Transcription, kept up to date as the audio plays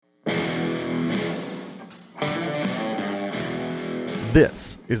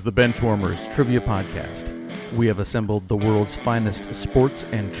This is the Benchwarmers Trivia Podcast. We have assembled the world's finest sports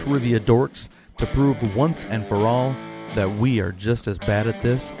and trivia dorks to prove once and for all that we are just as bad at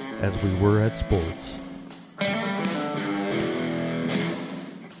this as we were at sports.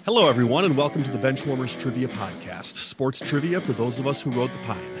 Hello, everyone, and welcome to the Benchwarmers Trivia Podcast, sports trivia for those of us who rode the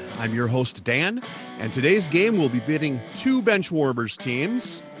pine. I'm your host, Dan, and today's game will be bidding two Benchwarmers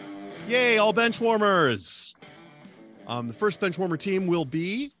teams. Yay, all Benchwarmers! The first Benchwarmer team will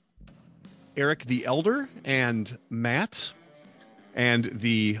be Eric the Elder and Matt, and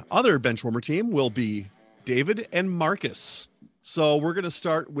the other Benchwarmer team will be David and Marcus. So we're going to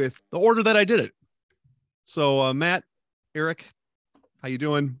start with the order that I did it. So Matt, Eric, how you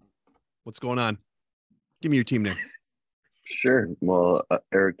doing? What's going on? Give me your team name. Sure. Well,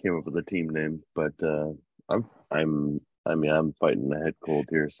 Eric came up with a team name, but I'm fighting a head cold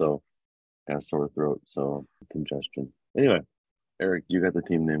here, so got a sore throat, so congestion. Anyway, Eric, you got the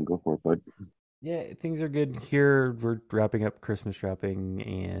team name. Go for it, bud. Yeah, things are good here. We're wrapping up Christmas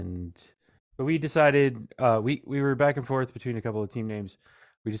shopping, but we decided we were back and forth between a couple of team names.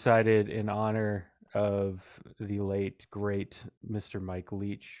 We decided in honor of the late great Mr. Mike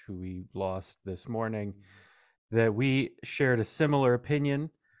Leach, who we lost this morning, that we shared a similar opinion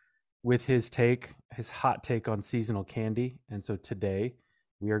with his hot take on seasonal candy. And so today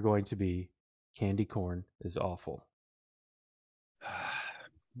we are going to be candy corn is awful.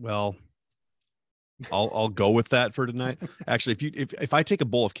 Well, I'll go with that for tonight. Actually, if I take a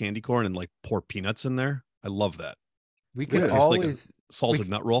bowl of candy corn and like pour peanuts in there, I love that. We could always like a salted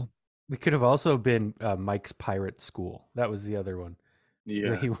nut roll. We could have also been Mike's Pirate School. That was the other one.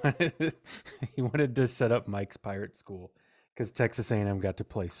 Yeah, he wanted to set up Mike's Pirate School because Texas A&M got to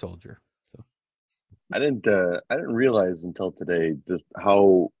play soldier. So I didn't realize until today just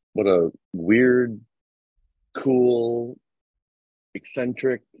what a weird, cool,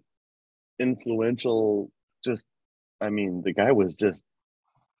 eccentric, influential. The guy was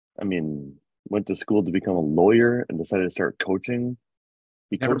went to school to become a lawyer and decided to start coaching.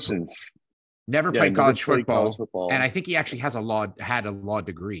 He coached Never played college football, and I think he actually had a law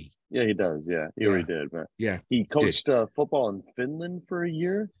degree. Yeah, he does. Yeah, he already did. Man. Yeah, he coached football in Finland for a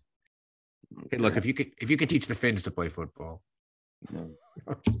year. Hey, look, if you could teach the Finns to play football.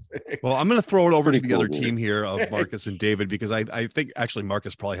 Well, I'm going to throw it over to the other team here of Markkus and David, because I think actually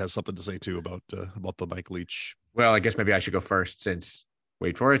Marcus probably has something to say too about the Mike Leach. Well, I guess maybe I should go first since,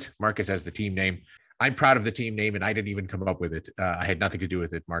 wait for it, Marcus has the team name. I'm proud of the team name, and I didn't even come up with it. I had nothing to do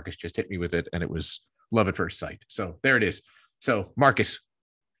with it. Marcus just hit me with it, and it was love at first sight. So there it is. So, Marcus.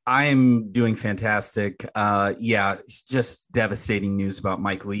 I'm doing fantastic. It's just devastating news about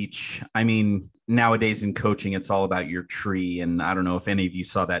Mike Leach. I mean, nowadays in coaching, it's all about your tree. And I don't know if any of you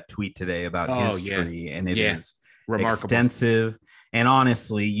saw that tweet today about his tree. And it is remarkable, extensive. And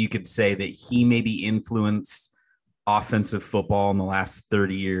honestly, you could say that he maybe influenced offensive football in the last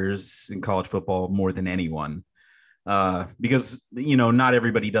 30 years in college football more than anyone. Because, not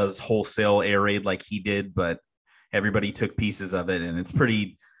everybody does wholesale air raid like he did, but everybody took pieces of it. And it's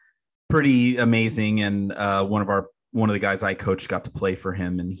pretty amazing. And one of the guys I coached got to play for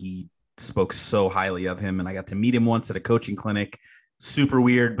him, and he spoke so highly of him. And I got to meet him once at a coaching clinic. Super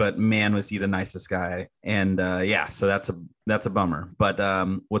weird, but man, was he the nicest guy. And so that's a bummer.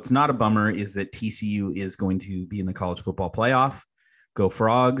 But what's not a bummer is that TCU is going to be in the college football playoff. Go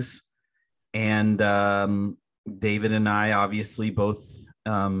Frogs. And David and I obviously both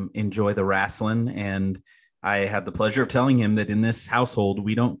enjoy the wrestling, and I had the pleasure of telling him that in this household,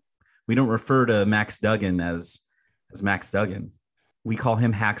 we don't refer to Max Duggan as Max Duggan. We call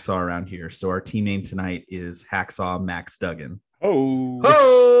him Hacksaw around here. So our team name tonight is Hacksaw Max Duggan. Oh.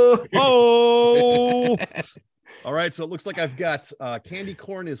 All right. So it looks like I've got candy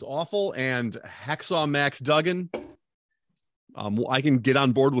corn is awful and Hacksaw Max Duggan. I can get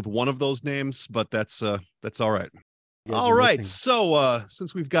on board with one of those names, but that's all right. All right. So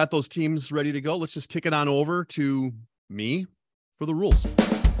since we've got those teams ready to go, let's just kick it on over to me for the rules.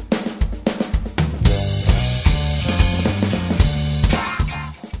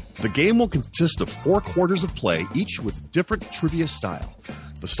 The game will consist of 4 quarters of play, each with different trivia style.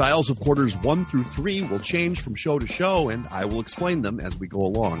 The styles of quarters 1 through 3 will change from show to show, and I will explain them as we go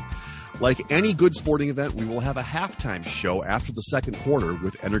along. Like any good sporting event, we will have a halftime show after the second quarter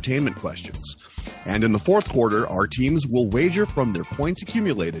with entertainment questions. And in the fourth quarter, our teams will wager from their points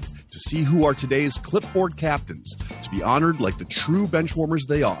accumulated to see who are today's clipboard captains, to be honored like the true benchwarmers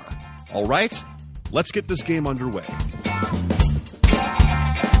they are. All right, let's get this game underway.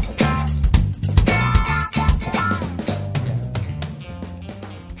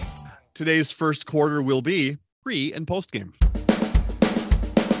 Today's first quarter will be pre- and post-game.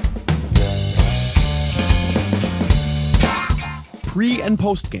 pre and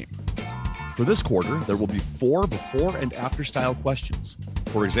post game. For this quarter, there will be 4 before and after style questions.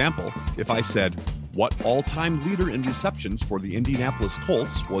 For example, if I said, what all-time leader in receptions for the Indianapolis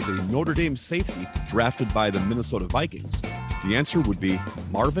Colts was a Notre Dame safety drafted by the Minnesota Vikings, the answer would be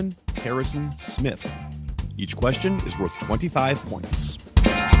Marvin Harrison Smith. Each question is worth 25 points.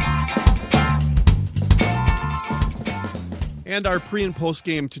 And our pre and post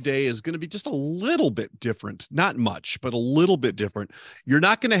game today is going to be just a little bit different. Not much, but a little bit different. You're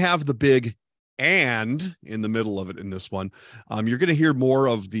not going to have the big and in the middle of it in this one. You're going to hear more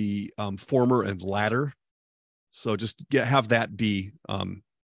of the former and latter. So just have that be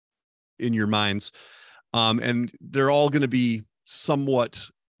in your minds. And they're all going to be somewhat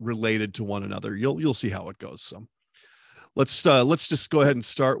related to one another. You'll see how it goes. So let's just go ahead and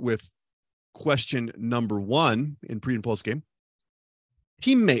start with question number 1 in pre and post game.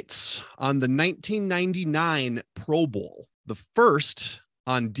 Teammates on the 1999 Pro Bowl, the first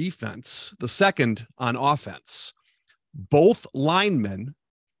on defense, the second on offense. Both linemen,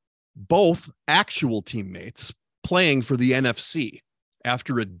 both actual teammates playing for the NFC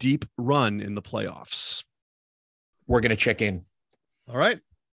after a deep run in the playoffs. We're going to check in. All right.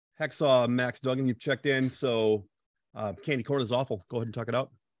 Hacksaw, Max Duggan, you've checked in. So Candy Corn is awful. Go ahead and talk it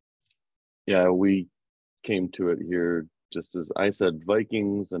out. Yeah, we came to it here just as I said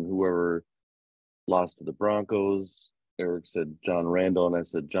Vikings and whoever lost to the Broncos. Eric said John Randall, and I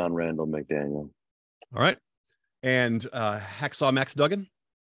said John Randall McDaniel. All right. And Hacksaw Max Duggan?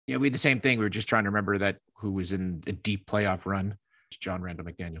 Yeah, we had the same thing. We were just trying to remember that who was in a deep playoff run. It's John Randall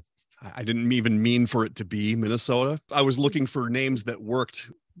McDaniel. I didn't even mean for it to be Minnesota. I was looking for names that worked,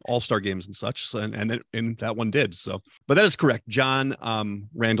 all-star games and such, so, and that one did. So, but that is correct. John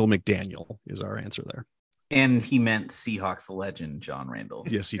Randall McDaniel is our answer there. And he meant Seahawks legend, John Randall.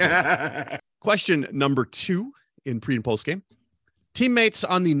 Yes, he did. Question number 2 in pre and post game. Teammates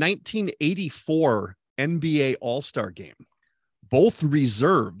on the 1984 NBA All-Star game, both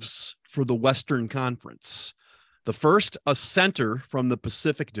reserves for the Western Conference. The first, a center from the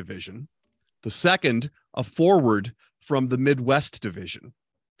Pacific Division. The second, a forward from the Midwest Division.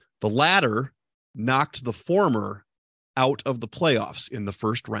 The latter knocked the former out of the playoffs in the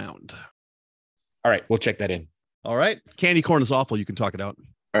first round. All right, we'll check that in. All right. Candy Corn is awful. You can talk it out.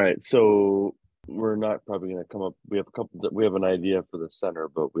 All right, so we're not probably going to come up. We have an idea for the center,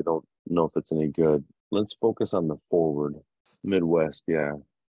 but we don't know if it's any good. Let's focus on the forward. Midwest, yeah.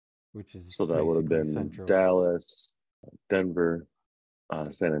 Which is So that would have been Central. Dallas, Denver,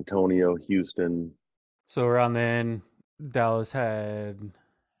 San Antonio, Houston. So around then, Dallas had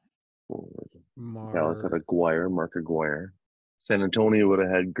Dallas had Mark Aguirre. San Antonio would have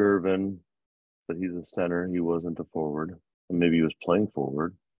had Gervin, but he's a center. He wasn't a forward. And maybe he was playing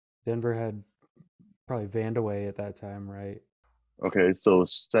forward. Denver had probably Vandaway at that time, right? Okay, so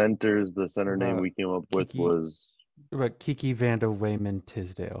centers, the center name we came up with Kiki. was... But Kiki Vandawayman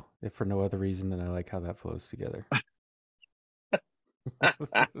Tisdale, if for no other reason than I like how that flows together.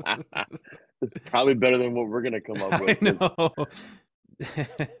 It's probably better than what we're going to come up with. I know.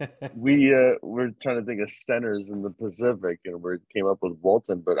 We're trying to think of centers in the Pacific, and we came up with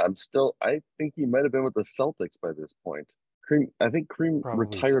Walton, but I think he might have been with the Celtics by this point. I think Cream Probably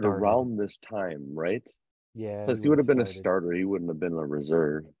retired started. around this time, right? Yeah. Plus, he would have been a starter. He wouldn't have been a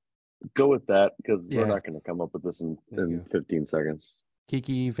reserve. Go with that, because we're not going to come up with this in 15 seconds.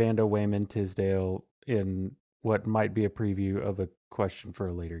 Kiki Vandawayman Tisdale in what might be a preview of a question for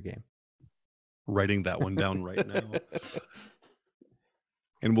a later game. Writing that one down right now.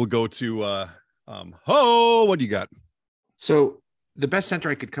 And we'll go to what do you got? So the best center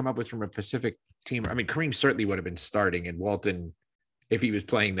I could come up with from a Pacific team, I mean, Kareem certainly would have been starting, and Walton, if he was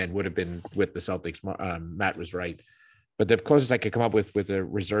playing then, would have been with the Celtics. Matt was right. But the closest I could come up with a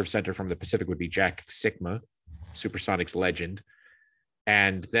reserve center from the Pacific would be Jack Sikma, Supersonics legend.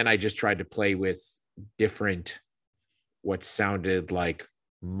 And then I just tried to play with different, what sounded like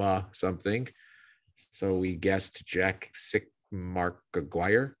something. So we guessed Jack Mark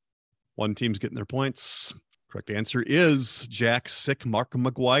Aguirre. One team's getting their points. Correct answer is Jack Mark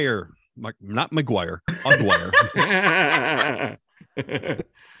McGuire. Not McGuire, Aguirre.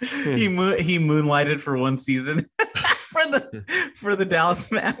 He moonlighted for one season for the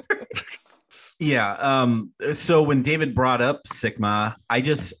Dallas Mavericks. Yeah. So when David brought up Sigma,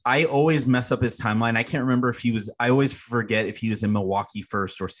 I always mess up his timeline. I can't remember I always forget if he was in Milwaukee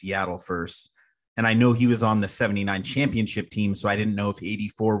first or Seattle first. And I know he was on the 79 championship team, so I didn't know if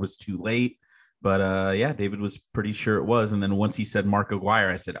 84 was too late. But yeah, David was pretty sure it was. And then once he said Mark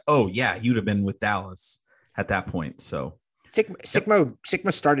Aguirre, I said, oh yeah, he would have been with Dallas at that point. So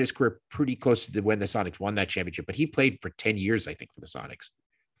Sigma started his career pretty close to when the Sonics won that championship, but he played for 10 years, I think, for the Sonics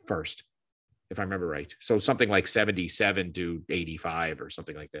first, if I remember right. So something like 77 to 85 or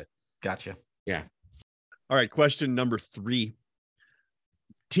something like that. Gotcha. Yeah. All right. Question number 3.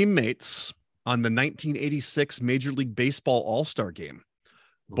 Teammates on the 1986 Major League Baseball All-Star Game.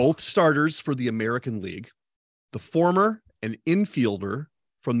 Both starters for the American League. The former an infielder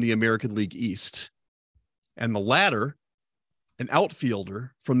from the American League East. And the latter an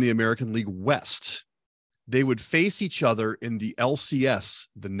outfielder from the American League West. They would face each other in the LCS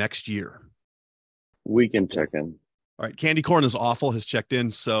the next year. We can check in. All right. Candy Corn is awful has checked in.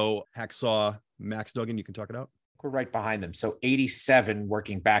 So Hacksaw, Max Duggan, you can talk it out. We're right behind them. So 87,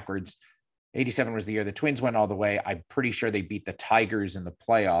 working backwards. 87 was the year the Twins went all the way. I'm pretty sure they beat the Tigers in the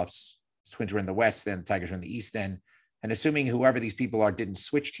playoffs. The Twins were in the West then, the Tigers were in the East then. And assuming whoever these people are didn't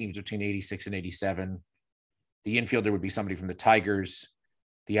switch teams between 86 and 87, the infielder would be somebody from the Tigers,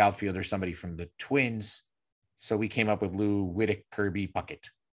 the outfielder somebody from the Twins. So we came up with Lou Whitaker, Kirby, Puckett.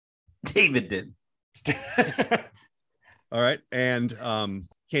 David did. All right. And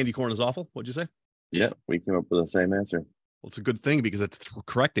Candy Corn is awful. What'd you say? Yeah, we came up with the same answer. Well, it's a good thing because it's the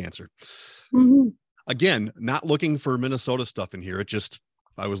correct answer. Mm-hmm. Again, not looking for Minnesota stuff in here.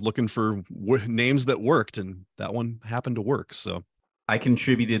 I was looking for names that worked, and that one happened to work. So I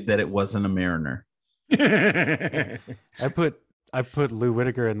contributed that it wasn't a Mariner. I put Lou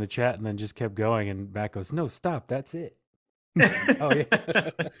Whitaker in the chat and then just kept going, and Matt goes, "No, stop, that's it." Oh yeah,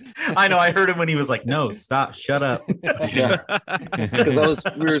 I know. I heard him when he was like, "No, stop, shut up." Yeah, because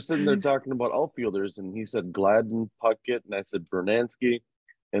we were sitting there talking about outfielders, and he said Gladden, Puckett, and I said Bernansky,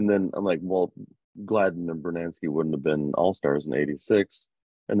 and then I'm like, well, Gladden and Bernansky wouldn't have been All-Stars in '86,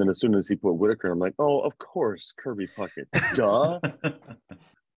 and then as soon as he put Whitaker, I'm like, oh, of course, Kirby Puckett, duh.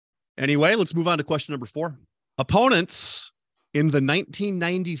 Anyway, let's move on to question number 4. Opponents in the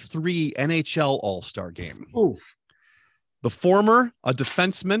 1993 NHL All-Star Game. Oof. The former, a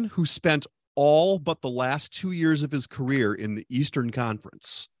defenseman who spent all but the last 2 years of his career in the Eastern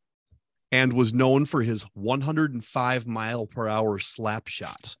Conference and was known for his 105-mile-per-hour slap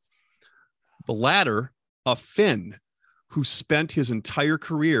shot. The latter, a Finn who spent his entire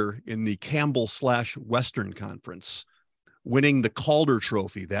career in the Campbell/Western Conference, winning the Calder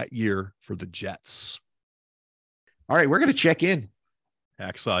Trophy that year for the Jets. All right, we're going to check in.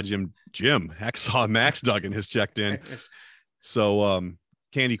 Hacksaw Hacksaw Max Duggan has checked in. So,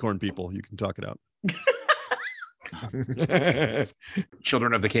 Candy Corn people, you can talk it out.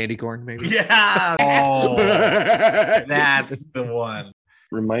 Children of the Candy Corn, maybe? Yeah. Oh, that's the one.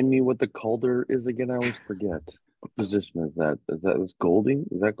 Remind me what the Calder is again. I always forget. What position is that? Is Golding?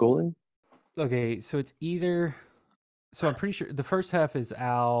 Is that Golding? Okay, so it's either. So I'm pretty sure the first half is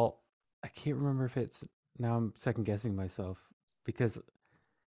Al. I can't remember if it's. Now I'm second guessing myself because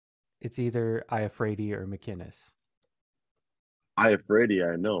it's either Iafrate or McInnes.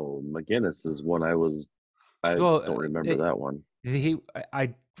 Iafrate, I know. McInnes is one I don't remember that one.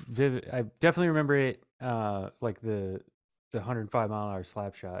 I definitely remember it. Like the 105-mile-an-hour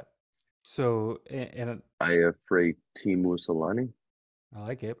slap shot. So and Iafrate Teemu Selanne. I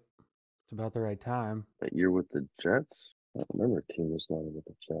like it. It's about the right time. That year with the Jets. I don't remember Teemu Selanne with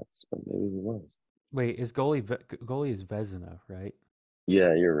the Jets, but maybe he was. Wait, is goalie is Vezina, right?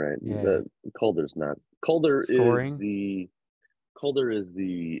 Yeah, you're right. Yeah. The Calder's not. Calder Scoring? is the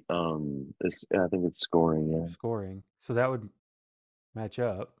I think it's scoring, yeah. Scoring. So that would match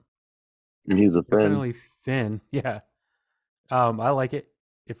up. And he's a Finn. Definitely Finn. Yeah. I like it.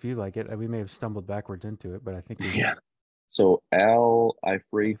 If you like it, we may have stumbled backwards into it, but I think we Yeah. So Al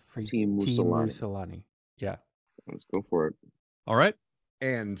Iafrate Teemu Selanne. Yeah. Let's go for it. All right.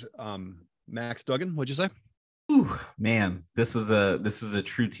 And Max Duggan, what'd you say? Ooh, man, this was a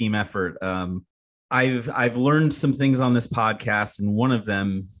true team effort. I've learned some things on this podcast, and one of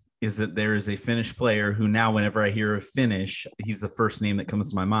them is that there is a Finnish player who now, whenever I hear of Finnish, he's the first name that comes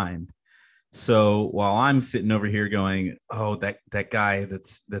to my mind. So while I'm sitting over here going, "Oh, that guy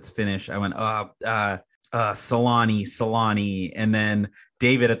that's Finnish," I went, Selanne, and then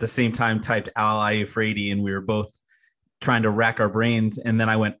David at the same time typed Al Iafrate, and we were both trying to rack our brains, and then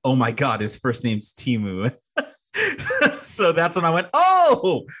I went, "Oh my God, his first name's Teemu." So that's when I went,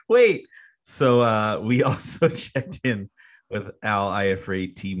 "Oh, wait." So we also checked in with Al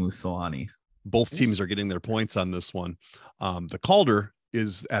Iafrate, Teemu Selanne. Both teams are getting their points on this one. The Calder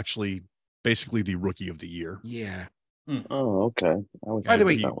is actually basically the rookie of the year. Yeah. Oh, okay. By the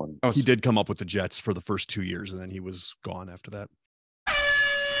way, that one. He did come up with the Jets for the first 2 years, and then he was gone after that.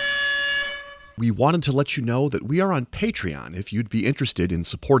 We wanted to let you know that we are on Patreon if you'd be interested in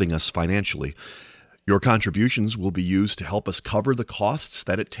supporting us financially. Your contributions will be used to help us cover the costs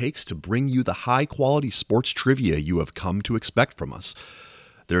that it takes to bring you the high-quality sports trivia you have come to expect from us.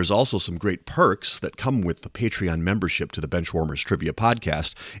 There's also some great perks that come with the Patreon membership to the Benchwarmers Trivia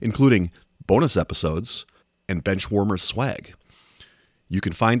Podcast, including bonus episodes and Benchwarmers swag. You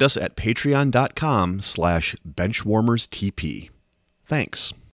can find us at patreon.com/benchwarmerstp.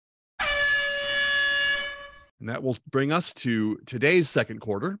 Thanks. And that will bring us to today's second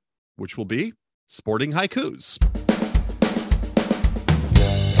quarter, which will be Sporting Haikus.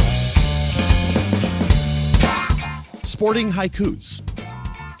 Sporting Haikus.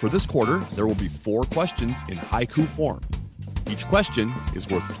 For this quarter, there will be 4 questions in haiku form. Each question is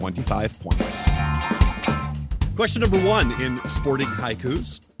worth 25 points. Question number 1 in Sporting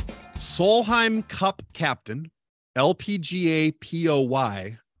Haikus. Solheim Cup captain, LPGA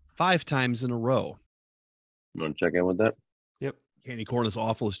POY, 5 times in a row. You want to check in with that? Yep. Candy Corn is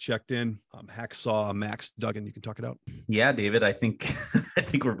awful is checked in. Hacksaw, Max Duggan, you can talk it out. Yeah, David, I think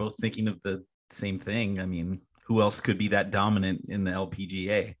we're both thinking of the same thing. I mean, who else could be that dominant in the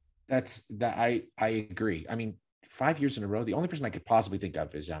LPGA? I agree. I mean, 5 years in a row, the only person I could possibly think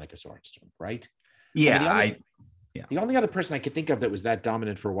of is Annika Sorenstam, right? Yeah, The only other person I could think of that was that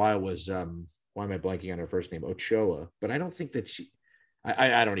dominant for a while was why am I blanking on her first name? Ochoa. But I don't think that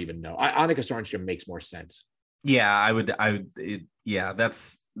I don't even know. Annika Sorenstam makes more sense. Yeah,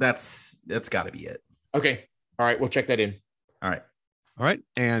 that's got to be it. Okay. All right. We'll check that in. All right.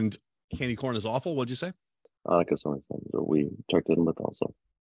 And Candy Corn is awful. What'd you say? Annika Sorenstam. So we checked in with also.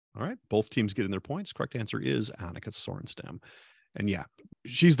 All right. Both teams getting their points. Correct answer is Annika Sorenstam. And yeah,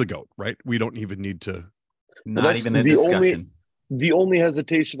 she's the GOAT, right? We don't even need to. Not even a discussion. The only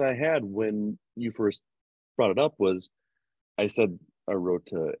hesitation I had when you first brought it up was I said I wrote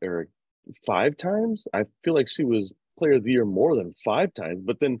to Eric 5 times. I feel like she was player of the year more than 5 times,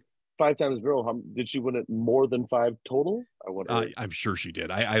 but then 5 times in a row, did she win it more than 5 total? I wonder. I'm sure she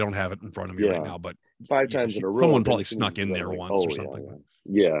did. I don't have it in front of me right now, but 5 times in a row. Someone probably snuck in there once or something.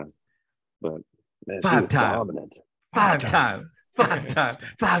 Yeah. But man, 5 times. Dominant. 5 times. 5 times.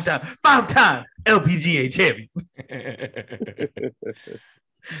 5 times. 5 times LPGA champion.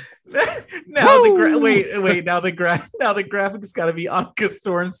 Now the graphic's got to be Annika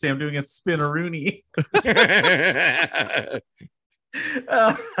Sorenstam doing a spinneroonie.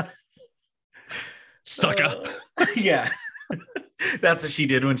 Sucker. Yeah. That's what she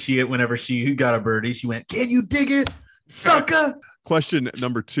did whenever she got a birdie. She went, "Can you dig it, sucker?" Question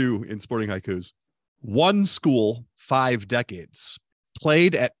number 2 in Sporting Haikus. 1 school, 5 decades.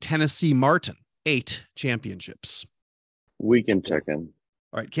 Played at Tennessee Martin, 8 championships. We can check in.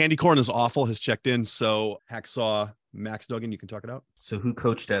 All right. Candy Corn is awful, has checked in. So Hacksaw, Max Duggan, you can talk it out. So who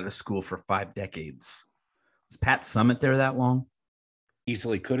coached at a school for 5 decades? Was Pat Summitt there that long?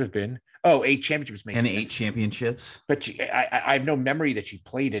 Easily could have been. Oh, 8 championships makes and sense. 8 championships. But I have no memory that she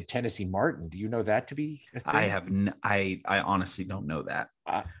played at Tennessee Martin. Do you know that to be a thing? I honestly don't know that.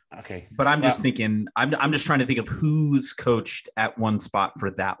 Okay. But I'm just thinking, I'm just trying to think of who's coached at one spot for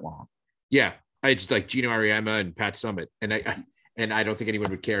that long. Yeah. It's like Gino Auriemma and Pat Summitt. And I don't think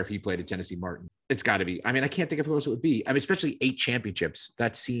anyone would care if he played at Tennessee Martin. It's got to be. I mean, I can't think of who else it would be. I mean, especially 8 championships.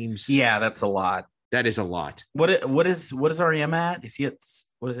 That seems. Yeah, that's a lot. That is a lot. What is Auriemma at? Is he at,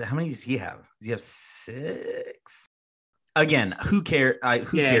 what is it? How many does he have? Does he have 6? Again, who cares?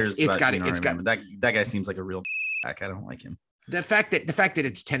 Who cares? That guy seems like a real back. I don't like him. The fact that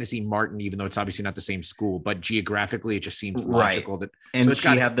it's Tennessee Martin, even though it's obviously not the same school, but geographically it just seems logical that. And so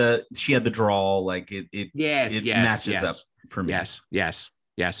she had the draw, like it matches up for me. Yes.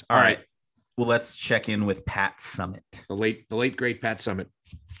 All right. Well, let's check in with Pat Summitt. The late great Pat Summitt.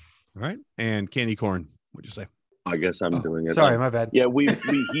 All right. And Candy Corn, what'd you say? I guess I'm doing it. Sorry, my bad. Yeah,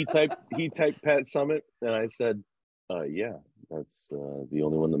 he typed Pat Summitt, and I said, yeah, that's the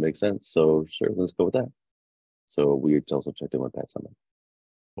only one that makes sense. So sure, let's go with that. So we also checked in with Pat Summitt.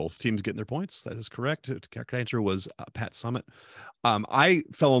 Both teams getting their points. That is correct. The correct answer was Pat Summitt. I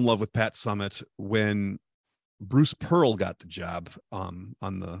fell in love with Pat Summitt when Bruce Pearl got the job on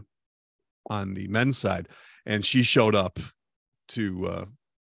the men's side, and she showed up to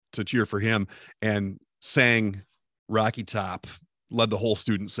cheer for him and sang Rocky Top, led the whole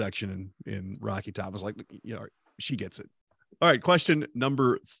student section in Rocky Top. I was like, she gets it. All right. Question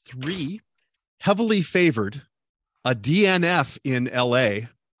number 3, heavily favored, a DNF in LA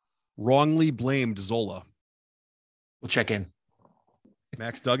wrongly blamed Zola. We'll check in.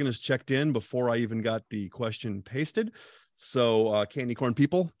 Max Duggan has checked in before I even got the question pasted. So Candy Corn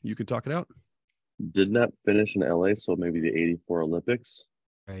people, you can talk it out. Did not finish in LA. So maybe the 84 Olympics.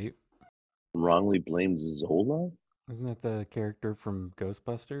 Right. Wrongly blamed Zola. Isn't that the character from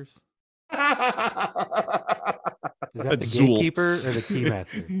Ghostbusters? Is that That's the Zool. gatekeeper or the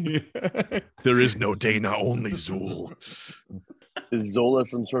keymaster? There is no Dana, only Zool. Is Zola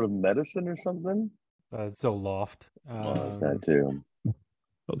some sort of medicine or something? Zoloft. Oh, it's that too.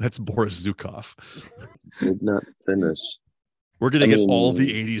 Oh, that's Boris Zukov. Did not finish. We're going to I get all mean-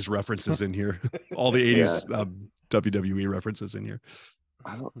 the 80s references in here. All the 80s WWE references in here.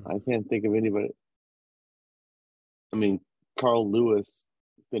 I can't think of anybody. I mean, Carl Lewis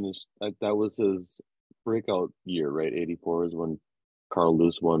finished. That was his breakout year, right? 84 is when Carl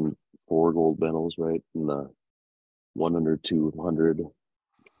Lewis won 4 gold medals, right? In the 100, 200,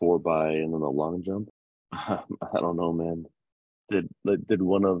 4x, and then the long jump. I don't know, man. Did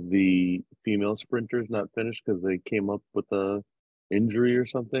one of the female sprinters not finish because they came up with a injury or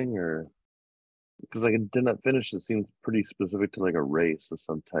something, or because like it did not finish? It seems pretty specific to like a race of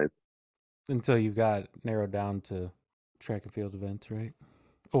some type. Until you've got narrowed down to track and field events, right?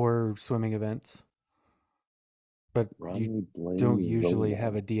 Or swimming events. But you don't usually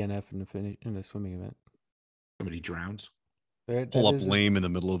have a DNF in a swimming event. Somebody drowns. Pull up lame in the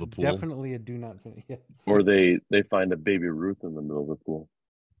middle of the pool. Definitely a do not finish. Yeah. Or they find a baby Ruth in the middle of the pool.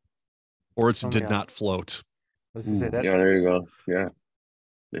 Or it's did not float. Let's just say that. Yeah, there you go. Yeah.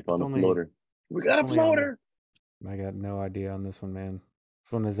 They found a floater. We got a floater. I got no idea on this one, man.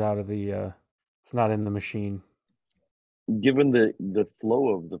 This one is out of the it's not in the machine. Given the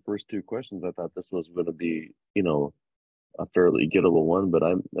flow of the first 2 questions, I thought this was going to be, a fairly gettable one, but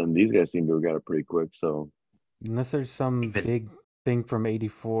and these guys seem to have got it pretty quick. So unless there's some big thing from the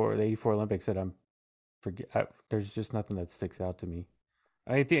 84 Olympics that there's just nothing that sticks out to me.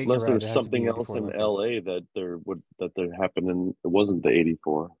 I think unless there's something else in Olympics. LA that happened in, it wasn't the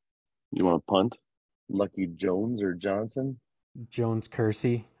 84. You want to punt? Lucky Jones or Johnson? Jones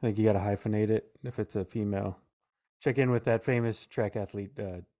Kersey. I think you got to hyphenate it if it's a female. Check in with that famous track athlete,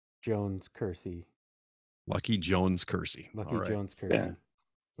 Jones Kersey. Lucky Jones Kersey. Jones Kersey. Yeah.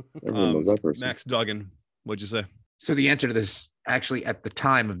 Everyone knows that person. Max Duggan, what'd you say? So the answer to this, actually, at the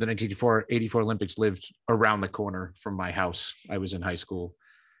time of the 1984 Olympics, lived around the corner from my house. I was in high school.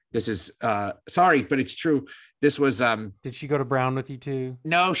 This is sorry, but it's true. This was Did she go to Brown with you too?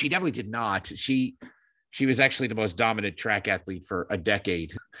 No, she definitely did not. She was actually the most dominant track athlete for a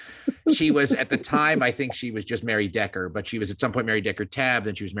decade. She was at the time, I think she was just Mary Decker, but she was at some point Mary Decker Tab,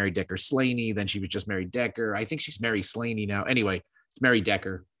 then she was Mary Decker Slaney, then she was just Mary Decker. I think she's Mary Slaney now. Anyway, it's Mary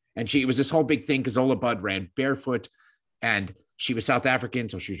Decker. And it was this whole big thing because Zola Budd ran barefoot and she was South African.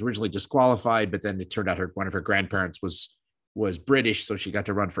 So she was originally disqualified, but then it turned out one of her grandparents was British. So she got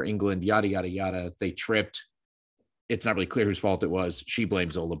to run for England, yada, yada, yada. They tripped. It's not really clear whose fault it was. She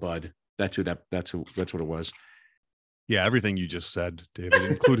blames Zola Budd. That's what it was. Yeah, everything you just said, David,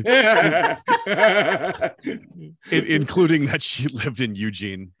 including including that she lived in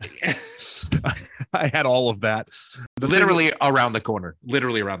Eugene. I had all of that. Literally around the corner.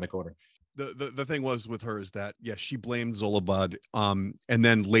 The thing was with her is that she blamed Zola Budd, and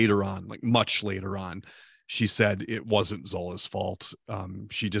then later on, like much later on, she said it wasn't Zola's fault.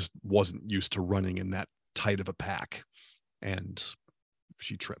 She just wasn't used to running in that tight of a pack, and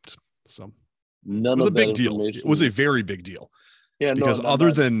she tripped. So it was a big deal. It was a very big deal. Yeah, because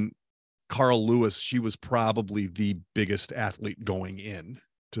other than Carl Lewis, she was probably the biggest athlete going in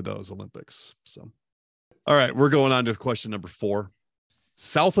to those Olympics. So, all right, we're going on to question number 4.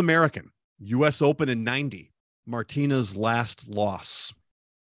 South American, U.S. Open in 90. Martina's last loss.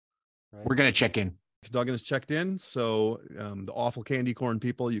 Right. We're going to check in. Duggan is checked in. So the awful candy corn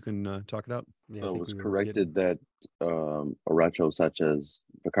people, you can talk it out. Yeah, it was corrected that Horacio Sanchez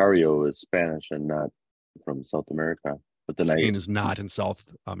Vicario is Spanish and not from South America. But then Spain is not in South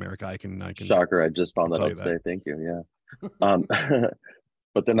America. I can shocker. I just found that out today. Thank you. Yeah.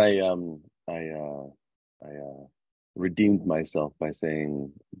 But then I redeemed myself by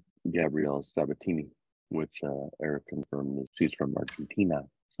saying Gabrielle Sabatini, which Eric confirmed she's from Argentina.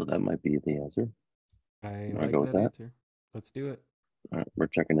 So that might be the answer. I like that answer. Let's do it. All right, we're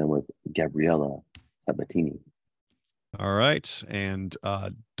checking in with Gabriella Sabatini. All right. And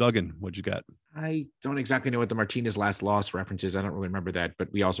Duggan, what'd you got? I don't exactly know what the Martinez last loss reference is. I don't really remember that,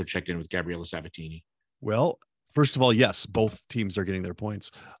 but we also checked in with Gabriella Sabatini. Well, first of all, yes, both teams are getting their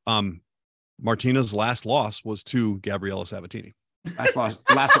points. Martina's last loss was to Gabriella Sabatini.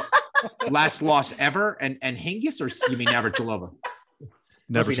 Last loss ever? And Hingis, or you mean Navratilova?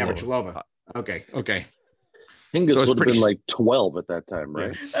 Navratilova. Okay. Hingis would have been like 12 at that time,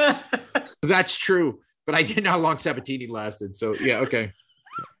 right? Yeah. That's true. But I didn't know how long Sabatini lasted. So, yeah, okay.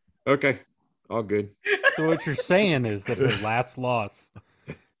 Okay. All good. So what you're saying is that her last loss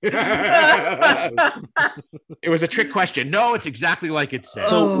It was a trick question. No, it's exactly like it said.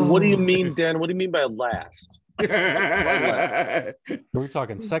 So what do you mean, Dan? What do you mean by last? Are we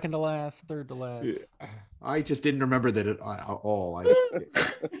talking second to last, third to last? I just didn't remember that at all. I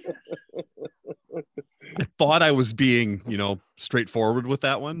thought I was being, straightforward with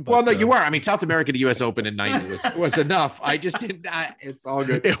that one. But, well, no, you were. I mean, South America to U.S. Open in '90 was enough. I just didn't. It's all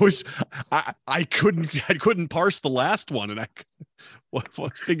good. It was. I couldn't parse the last one, and I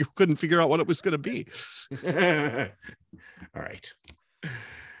couldn't figure out what it was going to be. All right.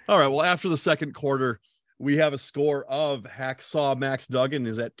 Well, after the second quarter, we have a score of Hacksaw Max Duggan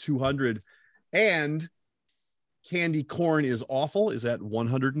is at 200, and Candy Corn is Awful is at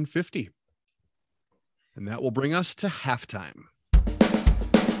 150. And that will bring us to halftime.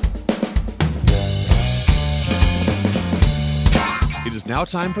 It is now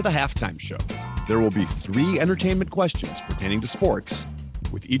time for the halftime show. There will be 3 entertainment questions pertaining to sports,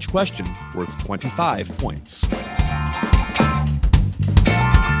 with each question worth 25 points.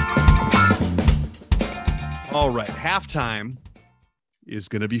 All right, halftime is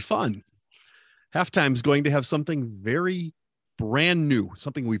going to be fun. Halftime is going to have something very brand new,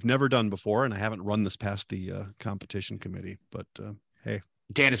 something we've never done before, and I haven't run this past the competition committee, but hey.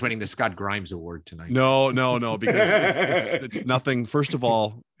 Dan is winning the Scott Grimes Award tonight. No, because it's nothing. First of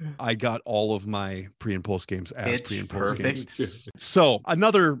all, I got all of my pre and post games as pre and post games. So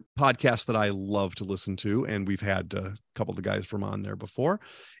another podcast that I love to listen to, and we've had a couple of the guys from on there before,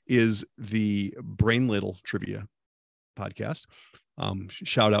 is the Brain Little Trivia podcast.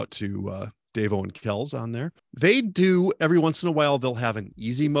 Shout out to Davo and Kells on there. They do every once in a while, they'll have an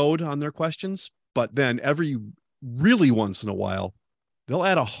easy mode on their questions, but then every really once in a while, they'll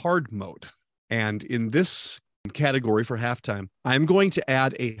add a hard mode. And in this category for halftime, I'm going to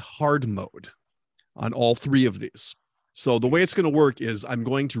add a hard mode on all 3 of these. So the way it's going to work is I'm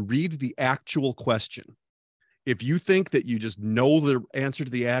going to read the actual question. If you think that you just know the answer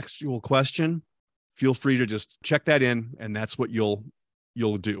to the actual question, feel free to just check that in, and that's what you'll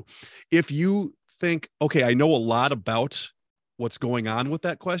do. If you think, okay, I know a lot about what's going on with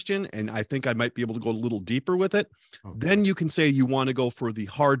that question, and I think I might be able to go a little deeper with it, then you can say you want to go for the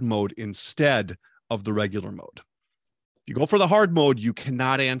hard mode instead of the regular mode. If you go for the hard mode, you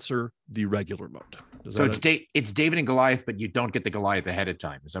cannot answer the regular mode. So it's David and Goliath, but you don't get the Goliath ahead of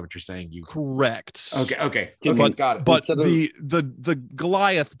time. Is that what you're saying? Correct. Okay. But, Got it. But the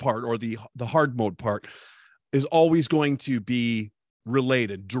Goliath part, or the hard mode part, is always going to be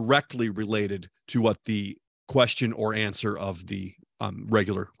directly related to what the question or answer of the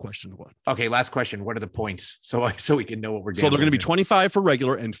regular question was. Okay, last question. What are the points? So we can know what we're getting. So they're going to be 25 for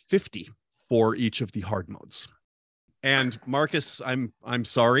regular and 50 for each of the hard modes. And Marcus, I'm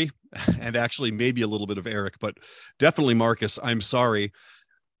sorry, and actually maybe a little bit of Eric, but definitely Marcus, I'm sorry.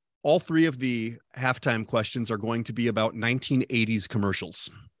 All 3 of the halftime questions are going to be about 1980s commercials.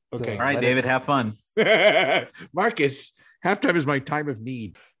 Okay. All right, David, have fun. Marcus, halftime is my time of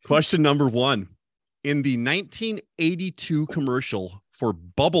need. Question number 1. In the 1982 commercial for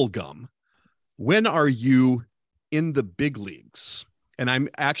Bubblegum, when are you in the big leagues? And I'm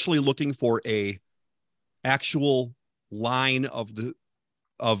actually looking for a actual line of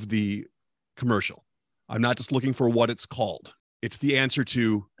the commercial. I'm not just looking for what it's called. It's the answer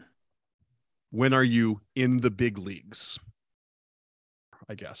to when are you in the big leagues,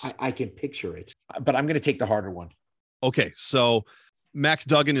 I guess. I can picture it, but I'm going to take the harder one. Okay, so Max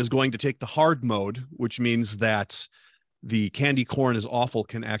Duggan is going to take the hard mode, which means that the Candy Corn is Awful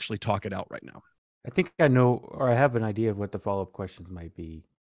can actually talk it out right now. I think I know, or I have an idea of what the follow-up questions might be,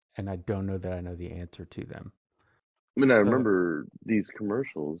 and I don't know that I know the answer to them. I mean, I remember these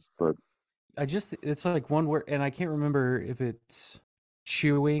commercials, but it's like one word, and I can't remember if it's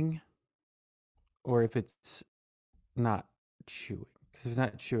chewing or if it's not chewing. Because if it's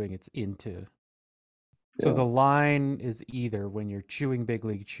not chewing, it's into. Yeah. So the line is either when you're chewing Big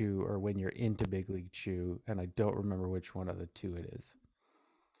League Chew or when you're into Big League Chew, and I don't remember which one of the 2 it is.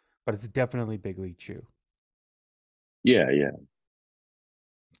 But it's definitely Big League Chew. Yeah.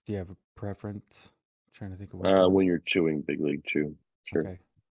 Do you have a preference? I'm trying to think of what. When you're chewing Big League Chew. Sure. Okay,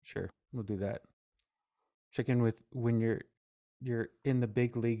 sure. We'll do that. Check in with when you're in the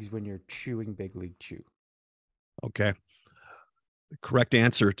big leagues when you're chewing Big League Chew. Okay. The correct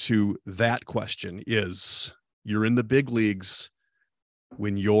answer to that question is you're in the big leagues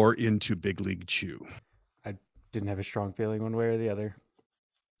when you're into Big League Chew. I didn't have a strong feeling one way or the other.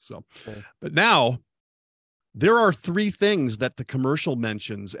 So, okay. But now there are 3 things that the commercial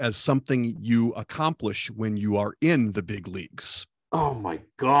mentions as something you accomplish when you are in the big leagues. Oh my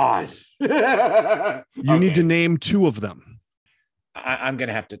God. You need to name 2 of them. I'm going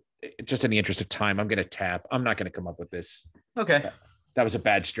to have to, just in the interest of time, I'm going to tap. I'm not going to come up with this. Okay. That was a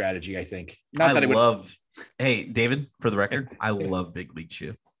bad strategy, I think. Hey, David, for the record, I love Big League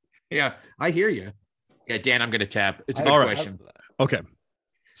Chew. Yeah, I hear you. Yeah, Dan, I'm going to tap. It's a good All right. question. Okay.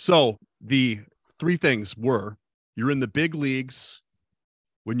 So the three things were: you're in the big leagues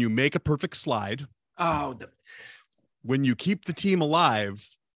when you make a perfect slide, when you keep the team alive,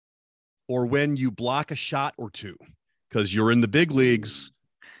 or when you block a shot or two, because you're in the big leagues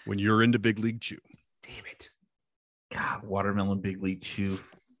when you're into Big League Chew. Damn it. God, watermelon Big League Chew.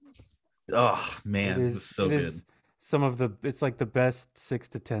 Oh man, it was so good. It's like the best 6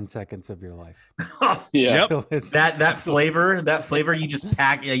 to 10 seconds of your life. Yeah. Yep. That flavor, you just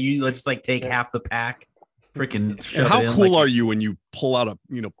pack. Yeah, you just like take half the pack. Freaking. And how cool are you when you pull out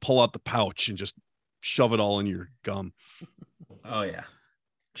the pouch and just shove it all in your gum? Oh yeah.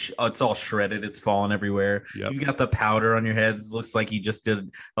 It's all shredded. It's falling everywhere. Yep. You got the powder on your head. It looks like you just did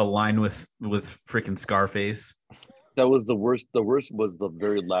a line with freaking Scarface. That was the worst. The worst was the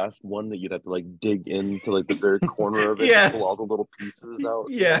very last one that you'd have to like dig into like the very corner of it Yes. to pull all the little pieces out.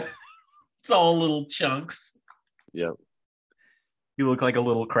 Yeah. It's all little chunks. Yeah. You look like a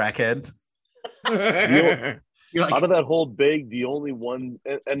little crackhead. You're like, Out of that whole bag, the only one,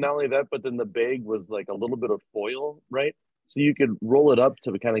 and not only that, but then the bag was like a little bit of foil, right? So you could roll it up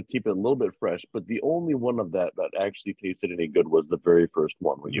to kind of keep it a little bit fresh. But the only one of that actually tasted any good was the very first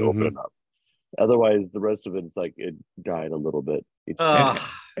one when you open it up. Otherwise, the rest of it's like it died a little bit.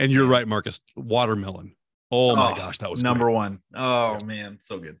 And you're right, Marcus. Watermelon. Oh my gosh, that was number great. one. Oh man,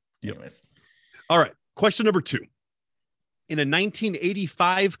 so good. Yep. Anyways. All right. Question number 2. In a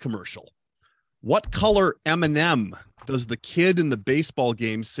 1985 commercial, what color M&M does the kid in the baseball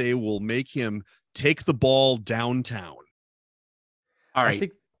game say will make him take the ball downtown? All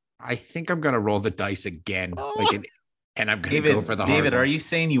right. I think I'm going to roll the dice again. And I'm going to go for the hard David, one. are you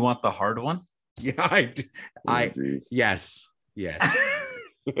saying you want the hard one? Yeah, yes.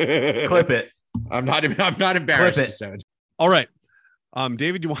 Clip it. I'm not embarrassed Clip it. to sound. All right.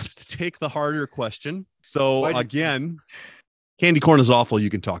 David, you want to take the harder question. So again, candy corn is awful. You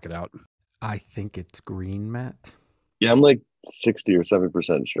can talk it out. I think it's green, Matt. Yeah, I'm like 60 or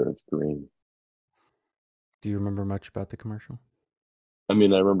 70% sure it's green. Do you remember much about the commercial? I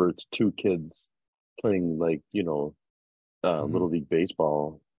mean, I remember it's two kids playing like, Little League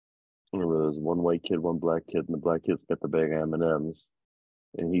Baseball. I remember there's one white kid, one black kid, and the black kid's got the bag of M&Ms.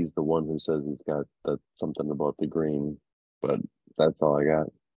 And he's the one who says he's got something about the green. But that's all I got.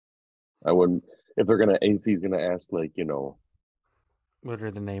 I wouldn't, if he's gonna ask like, What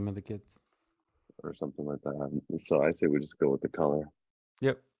are the name of the kids? or something like that. So I say we just go with the color.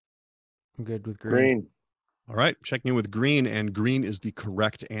 Yep. I'm good with green. Green. All right. Checking in with green, and green is the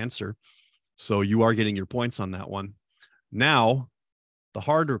correct answer. So you are getting your points on that one. Now, the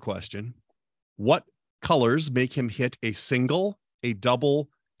harder question: what colors make him hit a single, a double,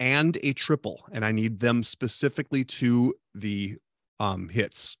 and a triple? And I need them specifically to the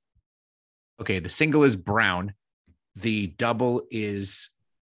hits. Okay, the single is brown. The double is,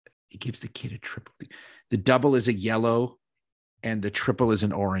 he gives the kid a triple. The double is a yellow, and the triple is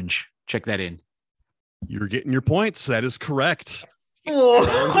an orange. Check that in. You're getting your points. That is correct. Whoa,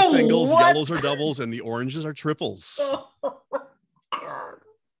 Browns are singles, what? yellows are doubles, and the oranges are triples.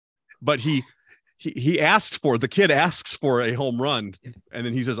 But the kid asks for a home run, and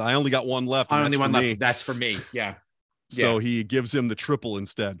then he says, I only got one left. Only one left. That's for me. Yeah. So he gives him the triple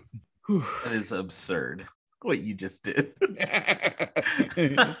instead. That is absurd. What you just did.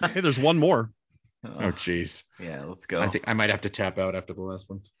 Hey, there's one more. Oh, geez. Yeah, let's go. I think I might have to tap out after the last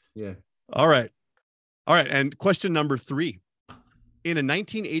one. Yeah. All right. And question number 3. In a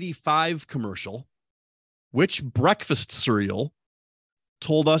 1985 commercial, which breakfast cereal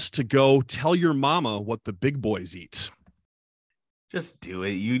told us to go tell your mama what the big boys eat? Just do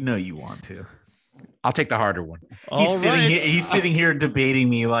it. You know you want to. I'll take the harder one. He's sitting here debating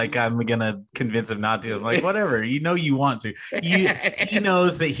me like I'm gonna convince him not to. I'm like, whatever. You know you want to. He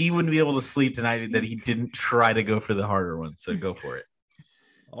knows that he wouldn't be able to sleep tonight that he didn't try to go for the harder one. So go for it.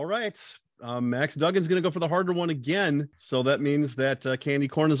 All right. Max Duggan's going to go for the harder one again. So that means that candy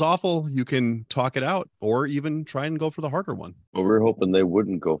corn is awful. You can talk it out or even try and go for the harder one. Well, we're hoping they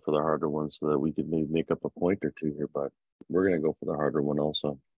wouldn't go for the harder one so that we could maybe make up a point or two here, but we're going to go for the harder one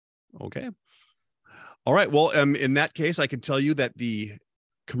also. Okay. All right. Well, in that case, I can tell you that the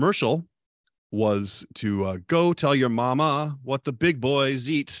commercial was to go tell your mama what the big boys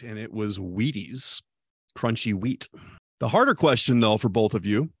eat. And it was Wheaties, crunchy wheat. The harder question, though, for both of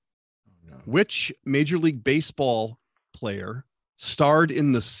you, which Major League Baseball player starred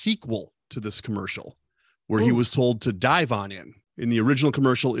in the sequel to this commercial where he was told to dive on in? In the original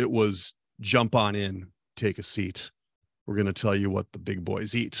commercial, it was jump on in, take a seat. We're going to tell you what the big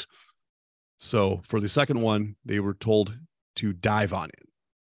boys eat. So for the second one, they were told to dive on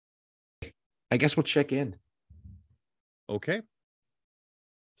in. I guess we'll check in. Okay.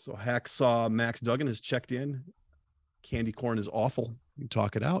 So Hacksaw Max Duggan has checked in. Candy corn is awful. You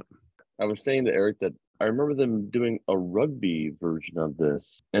talk it out. I was saying to Eric that I remember them doing a rugby version of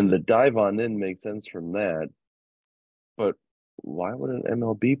this, and the dive on in makes sense from that. But why would an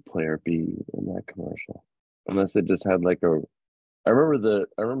MLB player be in that commercial? Unless it just had like a. I remember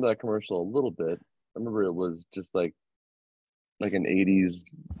that commercial a little bit. I remember it was just like an '80s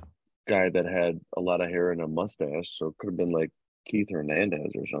guy that had a lot of hair and a mustache, so it could have been like Keith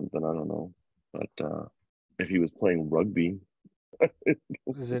Hernandez or something. I don't know, but if he was playing rugby.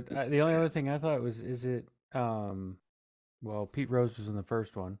 Is it the only other thing I thought was well, Pete Rose was in the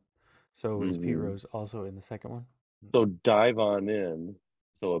first one, so is Pete Rose also in the second one? So dive on in.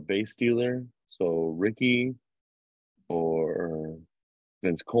 So a base stealer. So Ricky or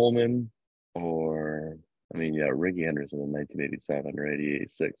Vince Coleman or Ricky Henderson in 1987 or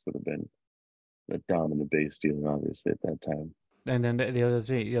 86 would have been the dominant base stealer, obviously, at that time. And then the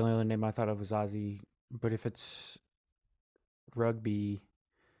only other name I thought of was Ozzy. But if it's rugby,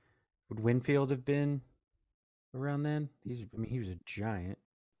 would Winfield have been around then? He was a giant.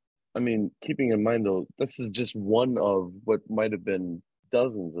 I mean, keeping in mind though, this is just one of what might have been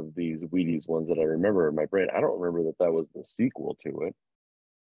dozens of these Wheaties ones that I remember in my brain. I don't remember that was the sequel to it.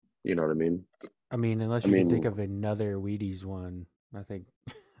 You know what I mean? I mean, unless you can think of another Wheaties one, I think.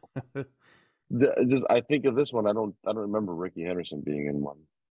 I think of this one. I don't remember Ricky Henderson being in one.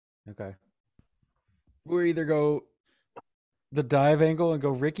 Okay. We either go the dive angle and go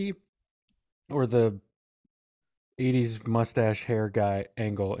Ricky, or the 80s mustache hair guy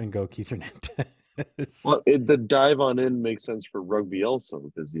angle and go Keith Hernandez. Well, the dive on in makes sense for rugby also,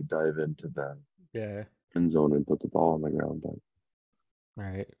 because you dive into the end zone and put the ball on the ground. But all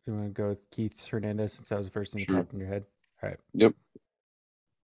right, you want to go with Keith Hernandez since that was the first thing that popped in your head? All right. Yep.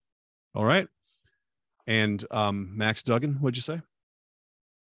 All right. And Max Duggan, what'd you say?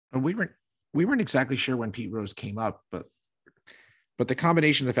 We weren't exactly sure when Pete Rose came up, but the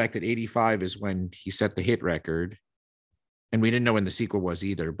combination of the fact that 85 is when he set the hit record, and we didn't know when the sequel was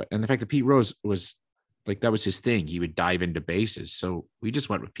either, and the fact that Pete Rose was like, that was his thing. He would dive into bases. So we just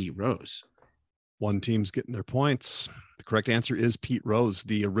went with Pete Rose. One team's getting their points. The correct answer is Pete Rose.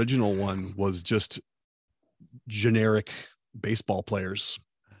 The original one was just generic baseball players.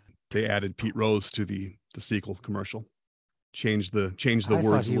 They added Pete Rose to the sequel commercial. Changed the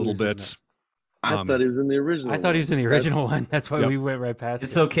words a little bit. I thought he was in the original. I thought he was in the original one. That's why we went right past it.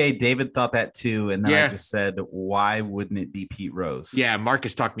 It's okay. David thought that too. And then I just said, why wouldn't it be Pete Rose? Yeah,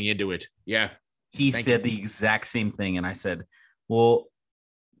 Marcus talked me into it. Yeah. He said the exact same thing. And I said, well,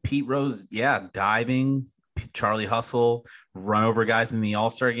 Pete Rose, diving, Charlie Hustle, run over guys in the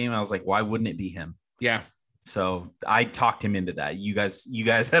All-Star game. I was like, why wouldn't it be him? Yeah. So I talked him into that. You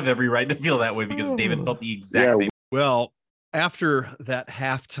guys have every right to feel that way because David felt the exact same. Well, after that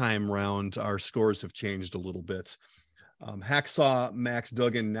halftime round, our scores have changed a little bit. Hacksaw Max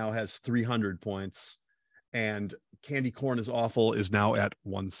Duggan now has 300 points, and Candy Corn is Awful is now at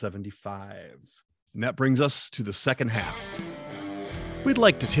 175. And that brings us to the second half. We'd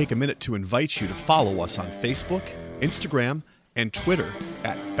like to take a minute to invite you to follow us on Facebook, Instagram, and Twitter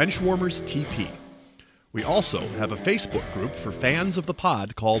at BenchwarmersTP. We also have a Facebook group for fans of the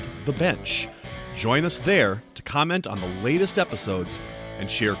pod called The Bench. Join us there to comment on the latest episodes and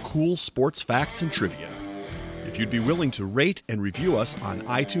share cool sports facts and trivia. If you'd be willing to rate and review us on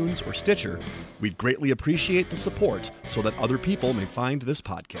iTunes or Stitcher, we'd greatly appreciate the support so that other people may find this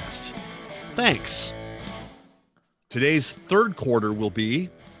podcast. Thanks. Today's third quarter will be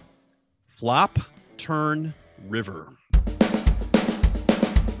Flop, Turn, River.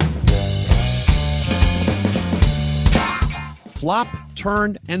 Flop,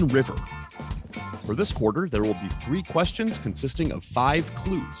 Turn, and River. For this quarter, there will be 3 questions consisting of 5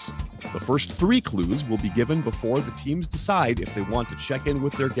 clues. The first 3 clues will be given before the teams decide if they want to check in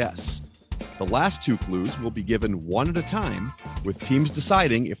with their guests. The last 2 clues will be given one at a time, with teams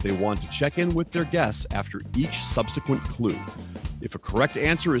deciding if they want to check in with their guests after each subsequent clue. If a correct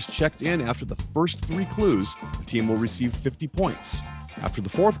answer is checked in after the first 3 clues, the team will receive 50 points. After the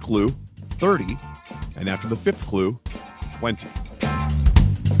 4th clue, 30, and after the 5th clue, 20.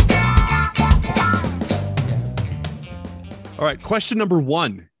 All right, question number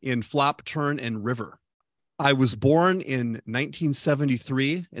 1 in Flop, Turn, and River. I was born in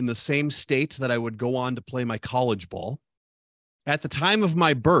 1973 in the same state that I would go on to play my college ball. At the time of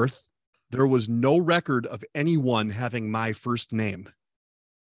my birth, There was no record of anyone having my first name.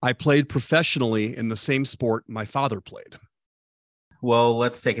 I played professionally in the same sport my father played. Well,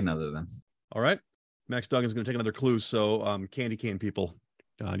 let's take another then. All right. Max Duggan's going to take another clue. So, candy cane people,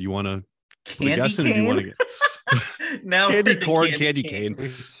 you want to Candy cane? Or do you want to get now candy we're to corn, candy cane? We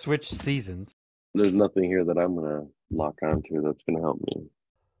switched seasons. There's nothing here that I'm gonna lock onto that's gonna help me.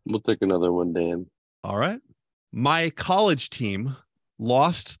 We'll take another one, Dan. All right. My college team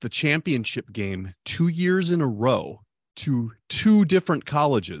lost the championship game 2 years in a row to two different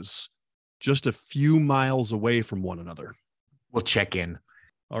colleges just a few miles away from one another. We'll check in.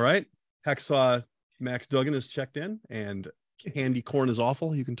 All right. Hacksaw Max Duggan is checked in and candy corn is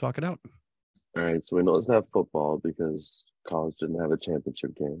awful. You can talk it out. All right, so we know it's not football because college didn't have a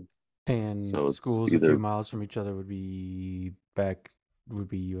championship game. And So it's schools a either- few miles from each other would be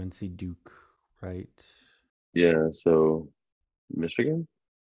UNC Duke, right? Yeah, so Michigan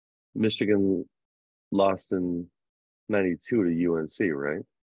lost in 92 to UNC, right?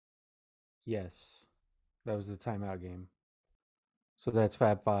 Yes. That was the timeout game. So that's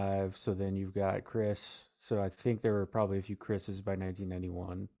Fab Five. So then you've got Chris. So I think there were probably a few Chris's by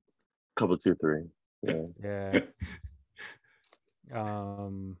 1991. Couple, 2, 3. Yeah. Yeah.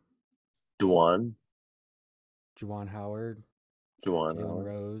 Juwan Juwan Howard, Howard.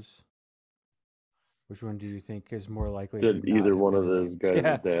 Rose. Which one do you think is more likely Did to not either have one of been a those name? guys'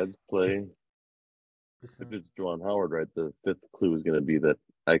 Yeah. dads play? If it's Juwan Howard, right, the fifth clue is going to be that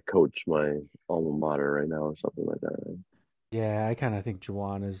I coach my alma mater right now or something like that. Right? Yeah, I kind of think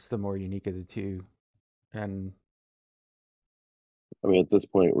Juwan is the more unique of the two. And I mean, at this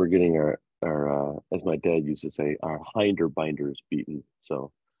point, we're getting our as my dad used to say, our hinder binders beaten.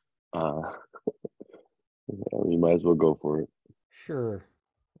 So, you might as well go for it. sure.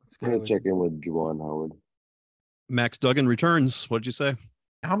 Let's I'm go going with to check in with Juwan Howard. Max Duggan returns. What did you say?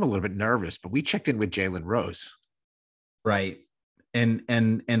 I'm a little bit nervous, but we checked in with Jalen Rose. Right.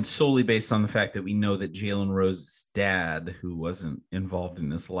 And solely based on the fact that we know that Jalen Rose's dad, who wasn't involved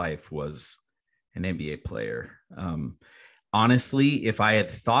in his life, was an NBA player. Honestly, if I had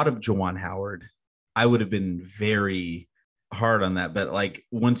thought of Juwan Howard, I would have been very hard on that. But like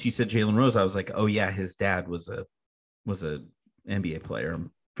once you said Jalen Rose, I was like, oh yeah, his dad was a NBA player.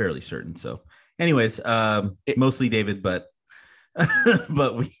 I'm fairly certain. So, anyways, mostly David, but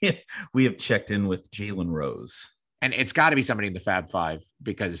but we have checked in with Jalen Rose. And it's got to be somebody in the Fab Five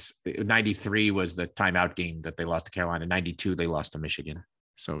because 93 was the timeout game that they lost to Carolina. 92, they lost to Michigan.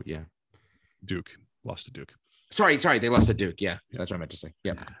 So, yeah. Duke. Lost to Duke. Sorry. They lost to Duke. Yeah, that's what I meant to say.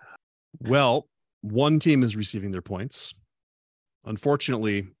 Yeah. Well, one team is receiving their points.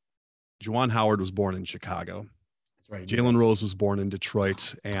 Unfortunately, Juwan Howard was born in Chicago. That's right. Jalen Rose was born in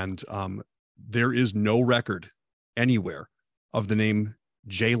Detroit. And there is no record anywhere of the name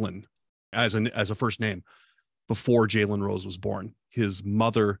Jalen as a first name before Jalen Rose was born. His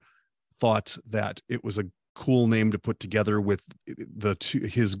mother thought that it was a cool name to put together with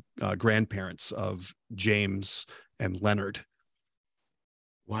his grandparents of James and Leonard.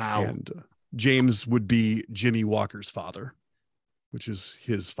 Wow. And James would be Jimmy Walker's father, which is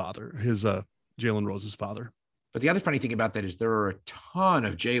his father, Jalen Rose's father. But the other funny thing about that is there are a ton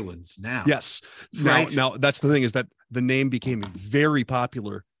of Jalen's now. Yes. Right. Now that's the thing, is that the name became very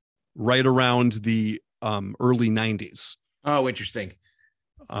popular right around the early 90s. Oh, interesting.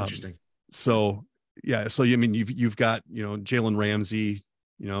 So yeah, so I mean you've got, Jalen Ramsey,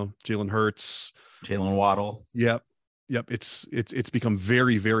 Jalen Hurts, Jalen Waddle. Yep. It's become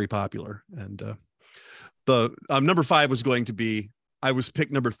very, very popular. And the number 5 was going to be, I was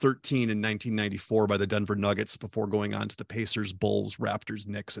picked number 13 in 1994 by the Denver Nuggets before going on to the Pacers, Bulls, Raptors,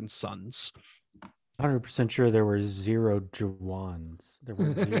 Knicks, and Suns. 100% sure there were 0 Juwans. There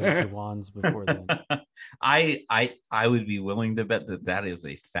were 0 Juwans before then. I would be willing to bet that is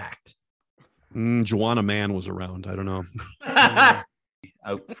a fact. Joanna Mann was around. I don't know. A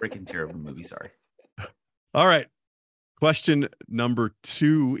freaking terrible movie. Sorry. All right. Question number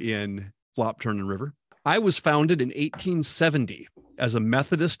 2 in Flop, Turn, and River. I was founded in 1870 as a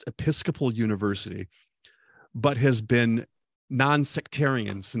Methodist Episcopal university, but has been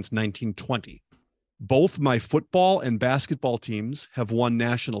non-sectarian since 1920. Both my football and basketball teams have won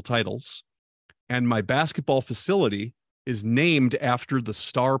national titles, and my basketball facility is named after the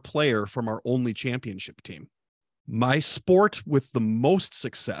star player from our only championship team. My sport with the most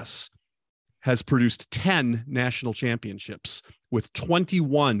success has produced 10 national championships, with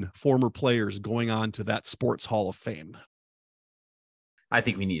 21 former players going on to that sports Hall of Fame. I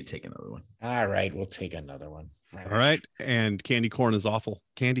think we need to take another one. All right, we'll take another one. All right. And candy corn is awful.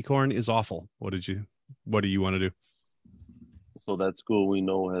 Candy corn is awful. What do you want to do? So that school we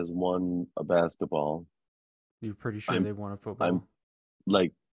know has won a basketball. You're pretty sure I'm- they won a football? I'm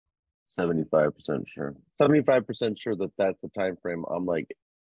like 75% sure. 75% sure that that's the time frame. I'm like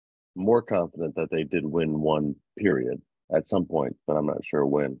more confident that they did win one period at some point, but I'm not sure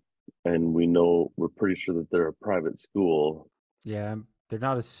when. And we're pretty sure that they're a private school. Yeah, they're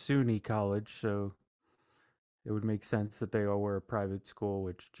not a SUNY college, so it would make sense that they all were a private school,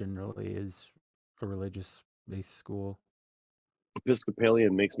 which generally is a religious-based school.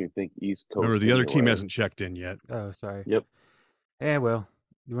 Episcopalian makes me think East Coast. Remember, the other team anyway. hasn't checked in yet. Oh, sorry. Yep. Yeah, well,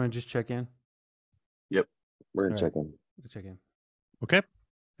 you want to just check in? Yep. We're All right. checking. Let's check in. Okay.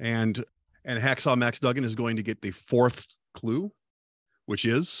 And Hacksaw Max Duggan is going to get the fourth clue, which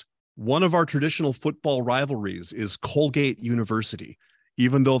is one of our traditional football rivalries is Colgate University,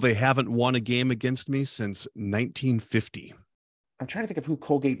 even though they haven't won a game against me since 1950. I'm trying to think of who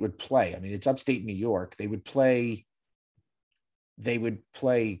Colgate would play. I mean, it's upstate New York. They would play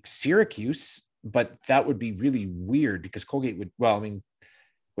Syracuse, but that would be really weird because Colgate would, well, I mean,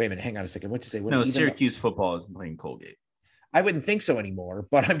 wait a minute, hang on a second. What to say? No, Syracuse football is playing Colgate. I wouldn't think so anymore,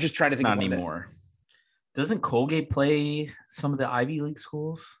 but I'm just trying to think Not of one anymore. Doesn't Colgate play some of the Ivy League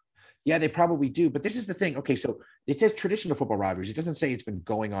schools? Yeah, they probably do. But this is the thing. Okay, so it says traditional football rivalries. It doesn't say it's been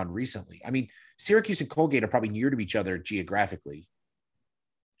going on recently. I mean, Syracuse and Colgate are probably near to each other geographically.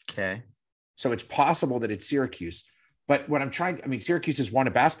 Okay. So it's possible that it's Syracuse. But what I'm trying, I mean, Syracuse has won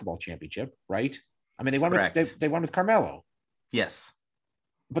a basketball championship, right? I mean, they won with they won with Carmelo. Yes.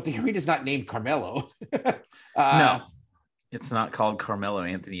 But the arena is not named Carmelo. No, it's not called Carmelo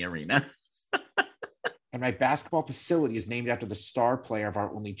Anthony Arena. And my basketball facility is named after the star player of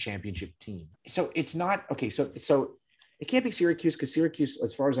our only championship team. So it's not okay. So it can't be Syracuse because Syracuse,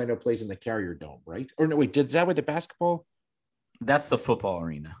 as far as I know, plays in the Carrier Dome, right? Or no, wait, did that with the basketball? That's the football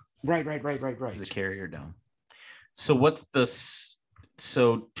arena. Right. The Carrier Dome. So what's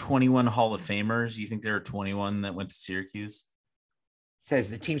the 21 Hall of Famers? You think there are 21 that went to Syracuse? Says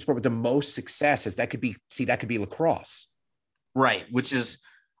the team sport with the most success is that could be lacrosse. Right, which is,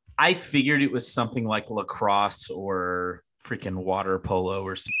 I figured it was something like lacrosse or freaking water polo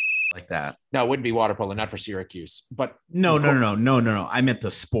or something like that. No, it wouldn't be water polo, not for Syracuse. But No. I meant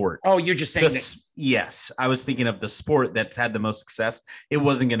the sport. Oh, you're just saying that. Yes, I was thinking of the sport that's had the most success. It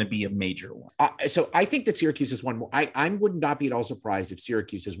wasn't going to be a major one. So I think that Syracuse has won more. I would not be at all surprised if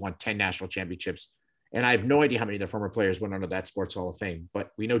Syracuse has won 10 national championships. And I have no idea how many of their former players went under that Sports Hall of Fame,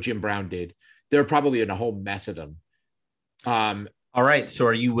 but we know Jim Brown did. They're probably in a whole mess of them. All right. So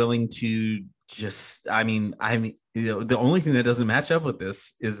are you willing to just, the only thing that doesn't match up with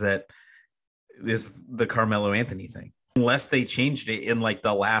this is the Carmelo Anthony thing, unless they changed it in like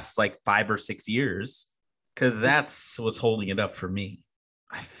the last 5 or 6 years, because that's what's holding it up for me.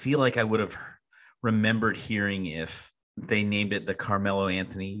 I feel like I would have remembered hearing if they named it the Carmelo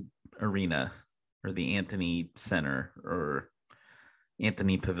Anthony Arena or the Anthony Center or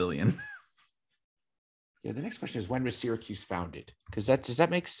Anthony Pavilion. Yeah, the next question is, when was Syracuse founded? Because does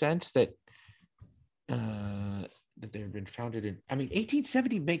that make sense that they've been founded in? I mean,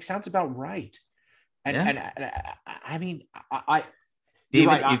 1870 sounds about right. And I mean,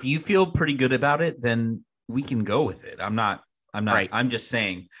 David, if you feel pretty good about it, then we can go with it. I'm not. Right. I'm just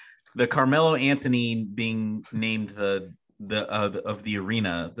saying, the Carmelo Anthony being named of the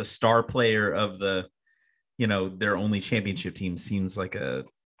arena, the star player of their only championship team, seems like a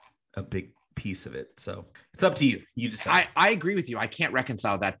big piece of it. So it's up to you. You decide. I agree with you. I can't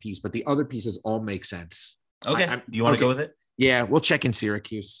reconcile that piece, but the other pieces all make sense. Okay. Do you want to go with it? Yeah, we'll check in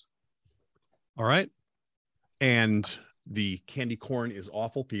Syracuse. All right. And the candy corn is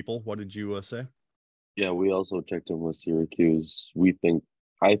awful, people. What did you say? Yeah, we also checked in with Syracuse.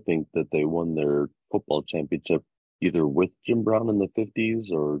 I think that they won their football championship either with Jim Brown in the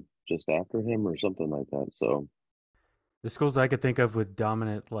 50s or just after him or something like that. So the schools I could think of with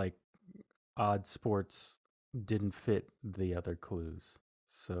dominant, odd sports didn't fit the other clues.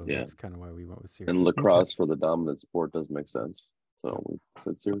 So that's kind of why we went with Syracuse. And lacrosse for the dominant sport does make sense. So we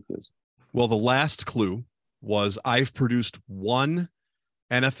said Syracuse. Well, the last clue was I've produced one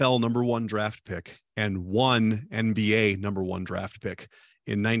NFL number 1 draft pick and one NBA number 1 draft pick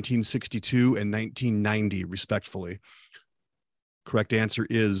in 1962 and 1990, respectfully. Correct answer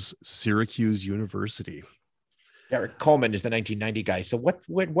is Syracuse University. Derek Coleman is the 1990 guy. So what's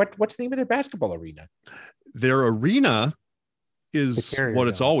the name of their basketball arena? Their arena is what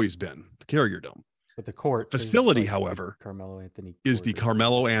it's Dome. always been, the Carrier Dome. But the court facility, however, Carmelo Anthony is the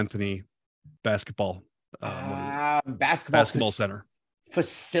Carmelo Anthony basketball basketball center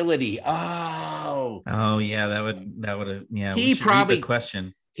facility. Oh yeah, that would he probably read the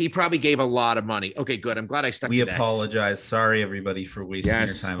question. He probably gave a lot of money. Okay, good. I'm glad I stuck We to that. apologize. Sorry, everybody, for wasting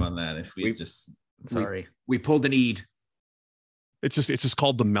Yes. your time on that. If we just sorry. We pulled an Eid. It's just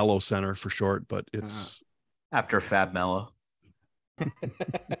called the Mellow Center for short, but it's After Fab Mellow.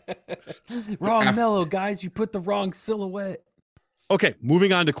 Wrong mellow, guys. You put the wrong silhouette. okay.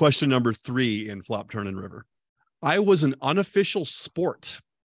 Moving on to question number 3 in Flop, Turn, and River. I was an unofficial sport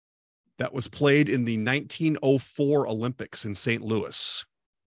that was played in the 1904 Olympics in St. Louis.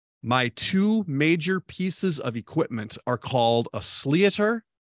 My 2 major pieces of equipment are called a sleater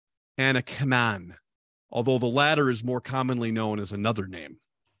and a kaman, although the latter is more commonly known as another name.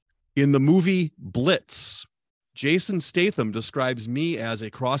 In the movie Blitz, Jason Statham describes me as a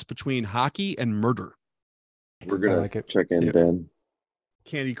cross between hockey and murder. We're gonna like it. check in, Yep. Dan.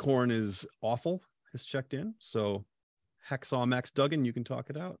 Candy Corn is awful, has checked in. So Hacksaw Max Duggan, you can talk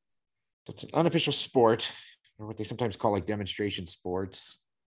it out. So it's an unofficial sport, or what they sometimes call like demonstration sports.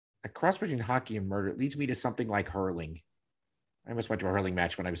 A cross between hockey and murder leads me to something like hurling. I almost went to a hurling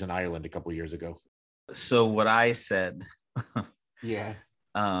match when I was in Ireland a couple of years ago. So what I said, Yeah.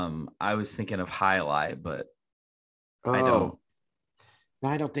 I was thinking of highlight, but Oh. I don't. No,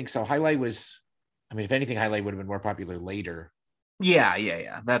 I don't think so. Highlight was, I mean, if anything, highlight would have been more popular later.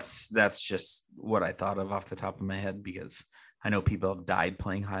 Yeah. That's just what I thought of off the top of my head because I know people have died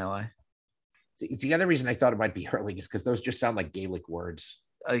playing highlight. It's the other reason I thought it might be hurling is because those just sound like Gaelic words.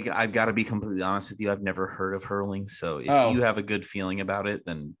 I've got to be completely honest with you. I've never heard of hurling. So if you have a good feeling about it,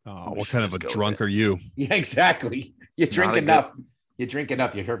 then What kind of a drunk are you? Yeah, exactly. You drink enough. You drink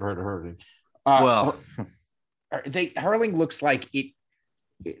enough. You've heard of hurling. Hurling looks like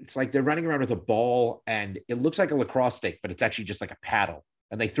it's like they're running around with a ball and it looks like a lacrosse stick, but it's actually just like a paddle.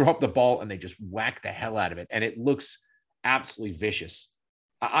 And they throw up the ball and they just whack the hell out of it. And it looks absolutely vicious.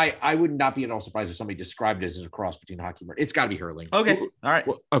 I would not be at all surprised if somebody described it as a cross between hockey and murder. It's got to be hurling. Okay. All right.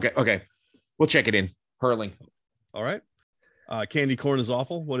 Okay. We'll check it in. Hurling. All right. Candy Corn is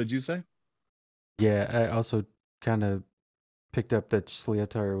awful. What did you say? Yeah, I also kind of picked up that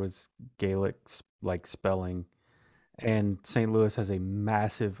Sleatar was Gaelic like spelling, and St. Louis has a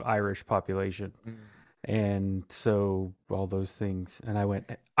massive Irish population, and so all those things. And I went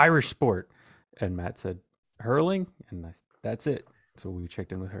Irish sport, and Matt said hurling, and that's it. So we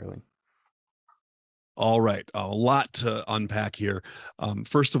checked in with hurling. All right. A lot to unpack here.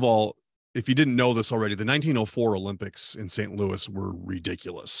 First of all, if you didn't know this already, the 1904 Olympics in St. Louis were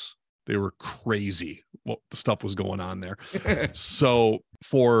ridiculous. They were crazy. What the stuff was going on there. So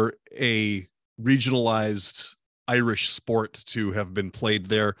for a regionalized Irish sport to have been played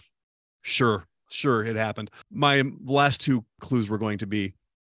there, sure, it happened. My last 2 clues were going to be,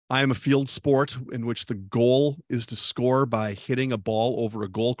 I am a field sport in which the goal is to score by hitting a ball over a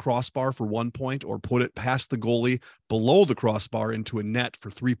goal crossbar for 1 point or put it past the goalie below the crossbar into a net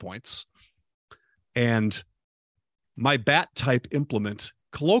for 3 points. And my bat type implement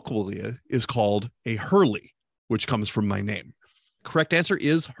colloquially is called a hurley, which comes from my name. Correct answer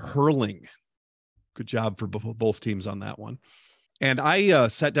is hurling. Good job for both teams on that one. And I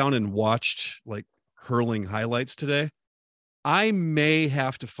sat down and watched like hurling highlights today. I may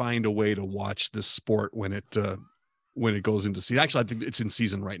have to find a way to watch this sport when it goes into season. Actually, I think it's in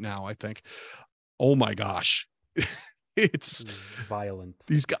season right now. I think. Oh my gosh, it's violent.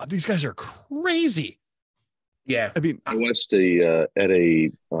 These guys are crazy. Yeah, I mean, I watched at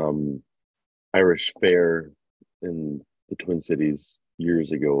a Irish fair in the Twin Cities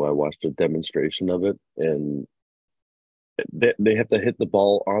years ago. I watched a demonstration of it, and they have to hit the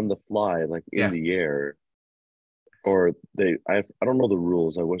ball on the fly, like in the air. Or I don't know the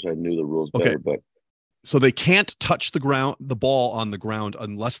rules. I wish I knew the rules better, but so they can't touch the ball on the ground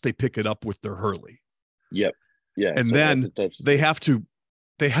unless they pick it up with their hurley. Yep. Yeah. And so then they have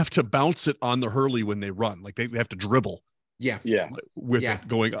to bounce it on the hurley when they run. Like they have to dribble. Yeah. With it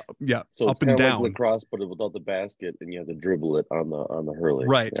going up. Yeah. So up and down. Like lacrosse, but without the basket, and you have to dribble it on the hurley.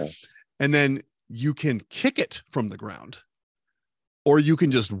 Right. Yeah. And then you can kick it from the ground, or you can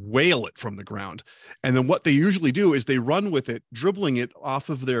just whale it from the ground. And then what they usually do is they run with it, dribbling it off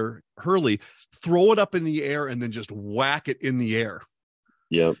of their hurley, throw it up in the air, and then just whack it in the air.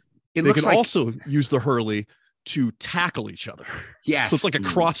 Yep. They can also use the hurley to tackle each other. Yeah. So it's like a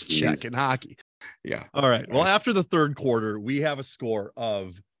cross check in hockey. Yeah. All right. Well, after the third quarter, we have a score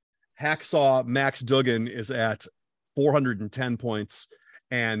of Hacksaw Max Duggan is at 410 points,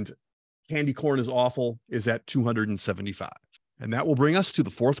 and Candy Corn is awful is at 275. And that will bring us to the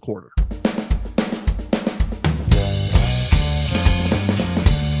fourth quarter.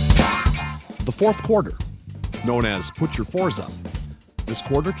 The fourth quarter, known as Put Your Fours Up, This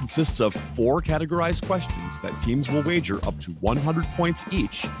quarter consists of 4 categorized questions that teams will wager up to 100 points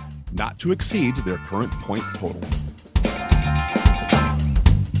each, not to exceed their current point total.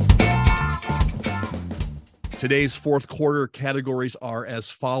 Today's fourth quarter categories are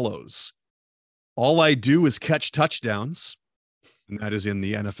as follows. All I do is catch touchdowns, and that is in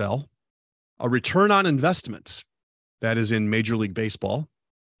the NFL. A return on investment, that is in Major League Baseball.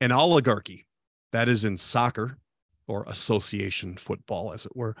 An oligarchy, that is in soccer or association football, as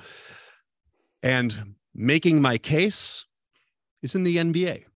it were. And making my case is in the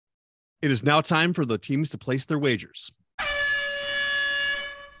NBA. It is now time for the teams to place their wagers.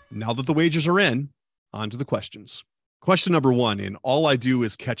 Now that the wagers are in, on to the questions. Question number 1 in All I Do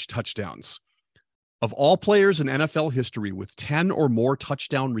Is Catch Touchdowns. Of all players in NFL history with 10 or more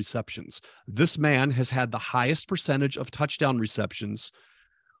touchdown receptions, this man has had the highest percentage of touchdown receptions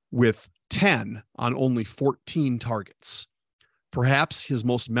with 10 on only 14 targets. Perhaps his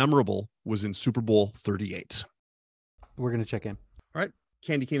most memorable was in Super Bowl 38. We're going to check in. All right.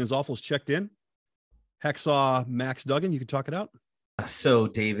 Candy Cane is awful. Checked in. Hacksaw Max Duggan, you can talk it out. So,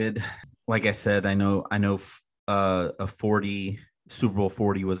 David, like I said, I know a 40 Super Bowl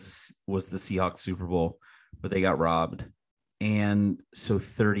 40 was the Seahawks Super Bowl, but they got robbed. And so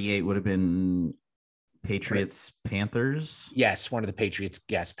 38 would have been Patriots Panthers. Yes, one of the Patriots.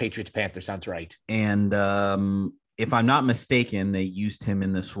 Yes, Patriots Panthers sounds right. And if I'm not mistaken, they used him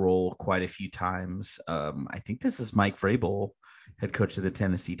in this role quite a few times. I think this is Mike Vrabel, head coach of the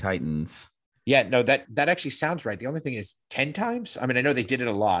Tennessee Titans. Yeah, no, that actually sounds right. The only thing is 10 times. I mean, I know they did it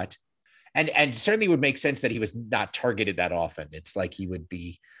a lot, and certainly would make sense that he was not targeted that often. It's like he would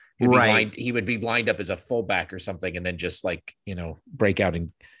be blind. He would be lined up as a fullback or something, and then just like break out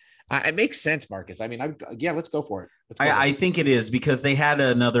and. It makes sense, Marcus. I mean, let's go for it. I think it is because they had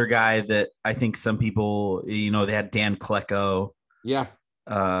another guy that I think some people, they had Dan Klecko. Yeah.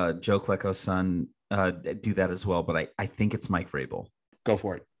 Joe Klecko's son do that as well. But I think it's Mike Vrabel. Go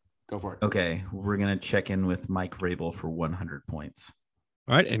for it. Okay. We're going to check in with Mike Vrabel for 100 points.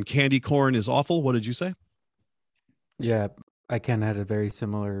 All right. And Candy Corn is awful. What did you say? Yeah, I kind of had a very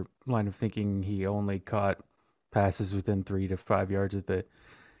similar line of thinking. He only caught passes within 3 to 5 yards of the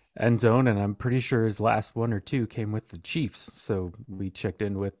end zone, and I'm pretty sure his last 1 or 2 came with the Chiefs. So we checked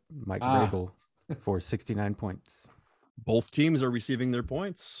in with Mike Vrabel for 69 points. Both teams are receiving their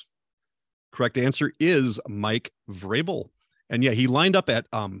points. Correct answer is Mike Vrabel. And yeah, he lined up at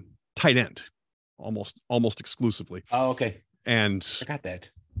tight end almost exclusively. Oh, okay. And I got that.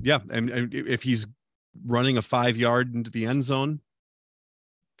 Yeah, and if he's running a 5-yard into the end zone,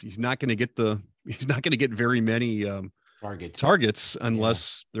 he's not going to get very many targets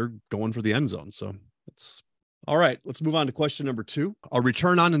unless they're going for the end zone. So it's all right. Let's move on to question number 2. A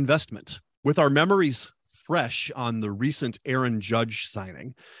return on investment. With our memories fresh on the recent Aaron Judge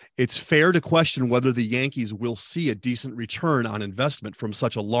signing, it's fair to question whether the Yankees will see a decent return on investment from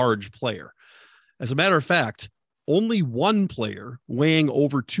such a large player. As a matter of fact, only one player weighing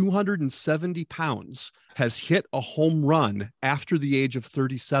over 270 pounds has hit a home run after the age of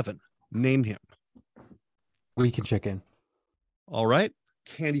 37. Name him. We can check in. All right.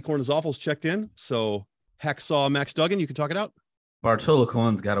 Candy Corn is awful's checked in. So Hacksaw Max Duggan, you can talk it out. Bartolo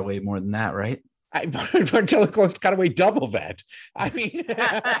Colon's got to weigh more than that, right? Bartolo Colon's got to weigh double that. I mean,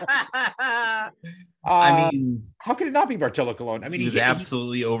 how could it not be Bartolo Colon? I mean, he was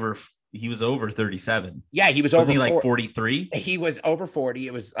absolutely over. He was over 37. Yeah, he was Wasn't over. He like 43? He was over 40.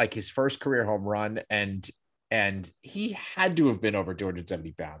 It was like his first career home run, and he had to have been over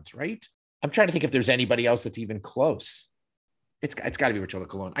 270 pounds, right? I'm trying to think if there's anybody else that's even close. It's got to be Bartolo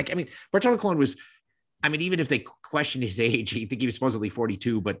Colon. I mean, Bartolo Colon was. I mean, even if they question his age, I think he was supposedly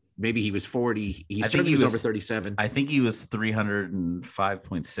 42, but maybe he was 40. He certainly was over 37. I think he was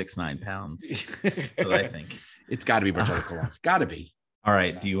 305.69 pounds. That's what I think. It's got to be Bartolo Colon. Got to be. All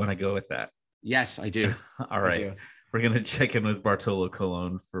right. Do you want to go with that? Yes, I do. All right. We're going to check in with Bartolo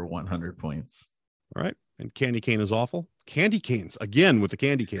Colon for 100 points. All right. And Candy Cane is awful. Candy Canes again with the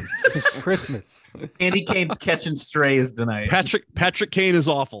Candy Canes. Christmas. Candy Cane's catching strays tonight. Patrick Kane is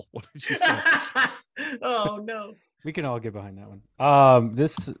awful. What did you say? Oh no. We can all get behind that one. I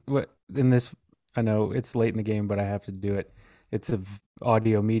know it's late in the game, but I have to do it. It's an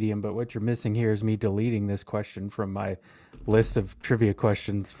audio medium, but what you're missing here is me deleting this question from my list of trivia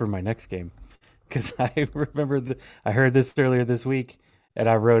questions for my next game. Because I remember I heard this earlier this week, and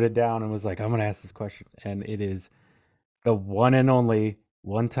I wrote it down and was like, I'm going to ask this question. And it is the one and only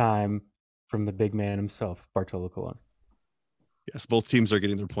one time from the big man himself, Bartolo Colon. Yes, both teams are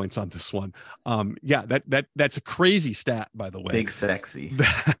getting their points on this one. That's a crazy stat, by the way. Big sexy.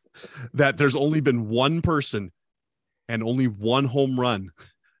 That there's only been one person, and only one home run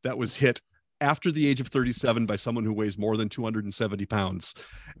that was hit after the age of 37 by someone who weighs more than 270 pounds,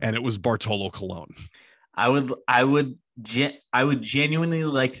 and it was Bartolo Colon. I would genuinely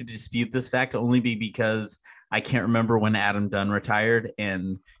like to dispute this fact only because I can't remember when Adam Dunn retired,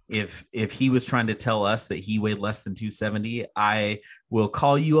 and if he was trying to tell us that he weighed less than 270, I will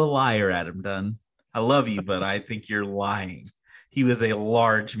call you a liar, Adam Dunn. I love you, but I think you're lying. He was a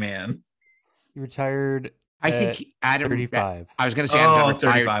large man. He retired. I think Adam 35. I was going to say Adam Dunn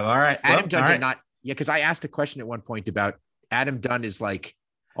retired. 35. All right. Adam Dunn did not. Yeah, because I asked a question at one point about Adam Dunn is like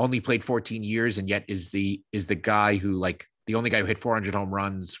only played 14 years and yet is the guy who like the only guy who hit 400 home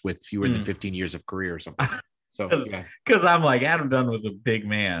runs with fewer than 15 years of career or something. So because I'm like Adam Dunn was a big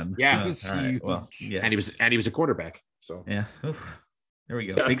man. Yeah. All right. Well, yes. And he was a quarterback. So yeah. Oof. There we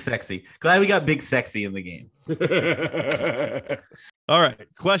go. Big sexy. Glad we got big sexy in the game. All right.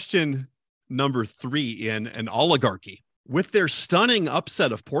 Question number 3 in an oligarchy. With their stunning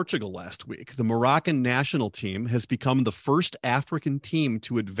upset of Portugal last week, the Moroccan national team has become the first African team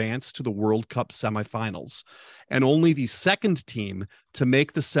to advance to the World Cup semifinals, and only the second team to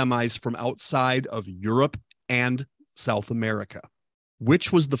make the semis from outside of Europe and South America.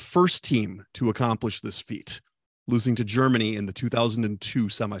 Which was the first team to accomplish this feat, losing to Germany in the 2002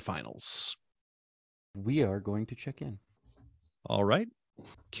 semifinals? We are going to check in. All right.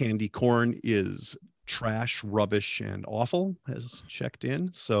 Candy corn is trash, rubbish, and awful has checked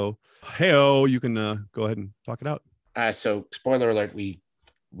in. So, hey-oh, you can go ahead and talk it out. So, spoiler alert, we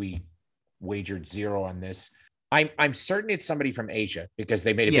wagered 0 on this. I'm certain it's somebody from Asia because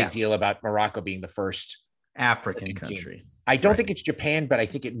they made a big deal about Morocco being the first African country. Team. I don't think it's Japan, but I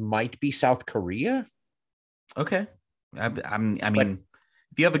think it might be South Korea. Okay. I mean,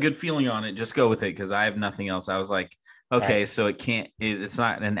 if you have a good feeling on it, just go with it because I have nothing else. I was like, okay, right. So it's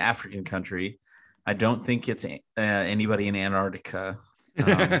not an African country. I don't think it's anybody in Antarctica.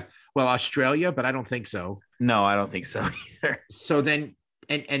 Well, Australia, but I don't think so. No, I don't think so either. So then,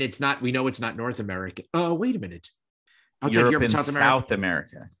 and it's not, we know it's not North America. Oh, wait a minute. Europe and South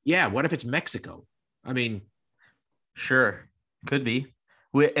America. Yeah. What if it's Mexico? I mean, sure. Could be.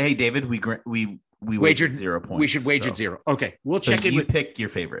 Hey, David, we wagered 0 points. We should wager 0. Okay. We'll check in. You pick your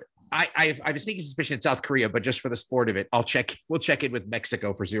favorite. I have a sneaky suspicion it's South Korea, but just for the sport of it, we'll check in with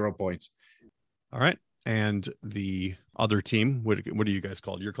Mexico for 0 points. All right. And the other team, what are you guys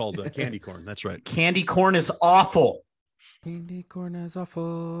called? You're called Candy Corn. That's right. Candy Corn is awful. Candy Corn is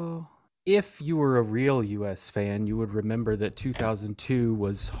awful. If you were a real U.S. fan, you would remember that 2002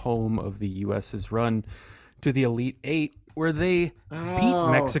 was home of the U.S.'s run to the Elite Eight, where they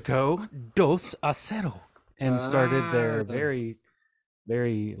beat Mexico 2-0 and started their very,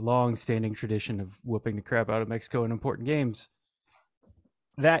 very long-standing tradition of whooping the crap out of Mexico in important games.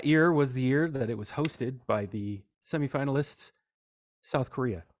 That year was the year that it was hosted by the semifinalists, South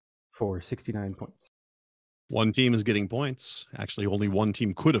Korea, for 69 points. One team is getting points. Actually, only one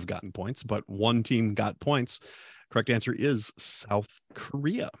team could have gotten points, but one team got points. Correct answer is South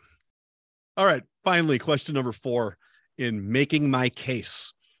Korea. All right. Finally, question number 4 in Making My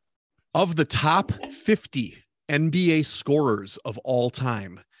Case. Of the top 50 NBA scorers of all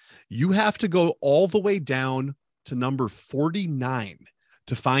time, you have to go all the way down to number 49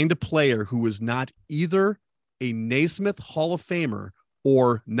 to find a player who is not either a Naismith Hall of Famer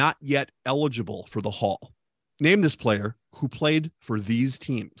or not yet eligible for the Hall. Name this player who played for these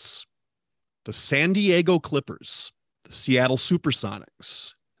teams: the San Diego Clippers, the Seattle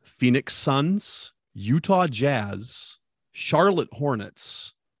Supersonics, Phoenix Suns, Utah Jazz, Charlotte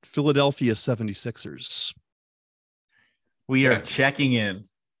Hornets, Philadelphia 76ers. We are checking in.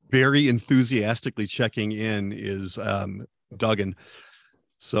 Very enthusiastically checking in is Duggan.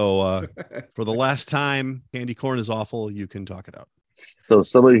 So for the last time, Candy Corn is awful. You can talk it out. So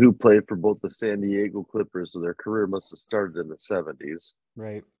somebody who played for both the San Diego Clippers, so their career must have started in the 70s.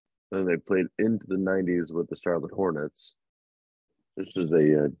 Right. Then they played into the 90s with the Charlotte Hornets. This is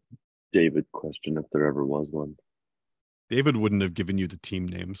a David question, if there ever was one. David wouldn't have given you the team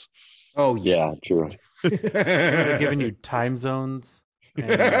names. Oh, yes. Yeah, true. They're giving you time zones.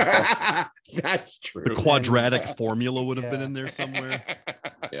 And, that's true. The quadratic formula would have been in there somewhere.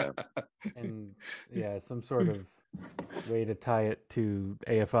 Yeah. And some sort of way to tie it to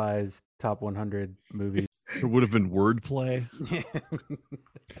AFI's top 100 movies. It would have been wordplay. Do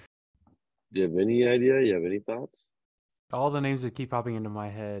you have any idea? You have any thoughts? All the names that keep popping into my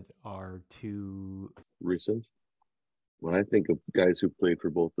head are too recent. When I think of guys who played for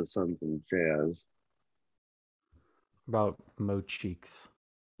both the Suns and Jazz. About Mo Cheeks.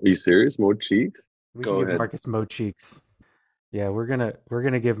 Are you serious? Mo Cheeks? Go ahead. Marcus Mo Cheeks. Yeah, we're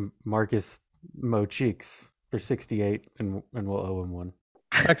gonna give Marcus Mo Cheeks. for 68, and we'll owe him one.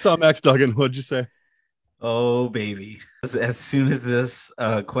 X on Max Duggan, what'd you say? Oh, baby. As soon as this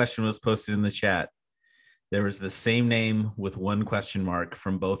question was posted in the chat, there was the same name with one question mark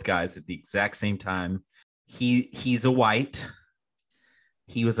from both guys at the exact same time. He's a white.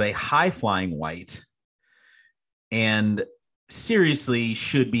 He was a high-flying white. And seriously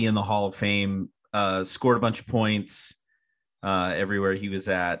should be in the Hall of Fame. Scored a bunch of points everywhere he was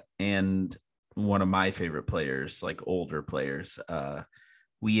at. And one of my favorite players, like older players.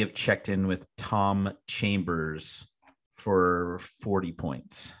 We have checked in with Tom Chambers for 40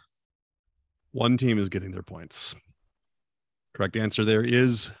 points. One team is getting their points. Correct answer there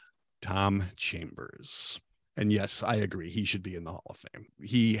is Tom Chambers. And yes, I agree. He should be in the Hall of Fame.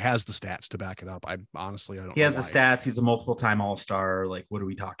 He has the stats to back it up. I don't know. He has the stats. He's a multiple-time All-Star. Like, what are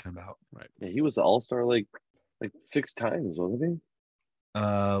we talking about? Right. Yeah, he was the All-Star like 6 times, wasn't he?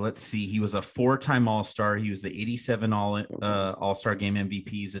 Let's see. He was a 4-time All-Star. He was the 87 All-Star Game MVP.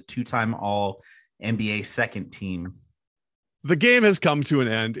 He's a 2-time All-NBA second team. The game has come to an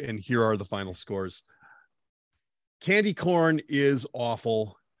end, and here are the final scores. Candy Corn is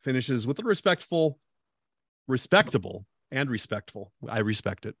awful. Finishes with a respectable. I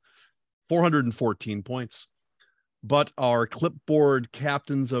respect it. 414 points. But our clipboard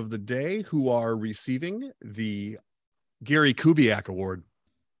captains of the day, who are receiving the Gary Kubiak Award,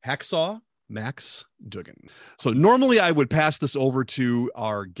 Hacksaw Max Duggan. So normally I would pass this over to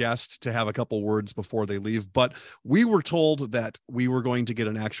our guest to have a couple words before they leave, but we were told that we were going to get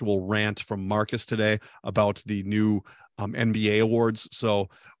an actual rant from Marcus today about the new NBA awards. So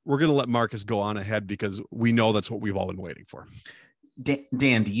we're going to let Marcus go on ahead because we know that's what we've all been waiting for.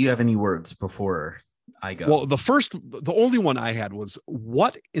 Dan, do you have any words before I go? Well, the only one I had was,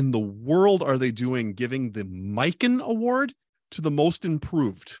 what in the world are they doing giving the Mikan Award to the most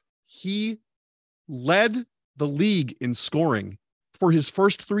improved? He led the league in scoring for his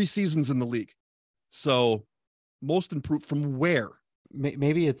first 3 seasons in the league. So most improved from where?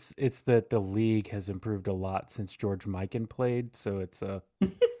 Maybe it's that the league has improved a lot since George Mikan played. So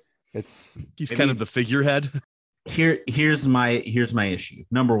he's kind of the figurehead. Here's my issue.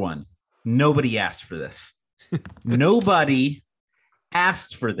 Number one, nobody asked for this. Nobody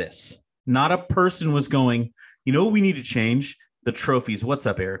asked for this. Not a person was going, we need to change the trophies. What's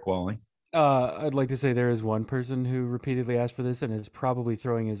up, Eric Walling? I'd like to say there is one person who repeatedly asked for this and is probably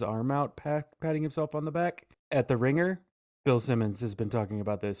throwing his arm out, patting himself on the back. At the Ringer, Bill Simmons has been talking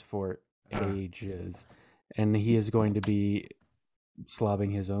about this for ages, and he is going to be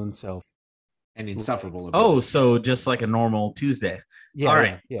slobbing his own self. And insufferable. So just like a normal Tuesday. Yeah. All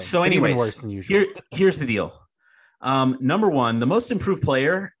right. Yeah. So anyways, worse than usual. Here's the deal. Number one, the most improved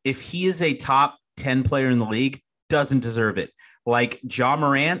player, if he is a top 10 player in the league, doesn't deserve it. Like Ja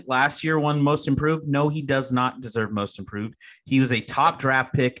Morant last year won most improved. No, he does not deserve most improved. He was a top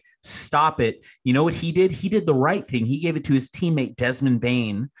draft pick. Stop it. You know what he did? He did the right thing. He gave it to his teammate, Desmond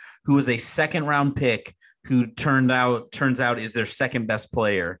Bane, who was a 2nd round pick who turns out is their second best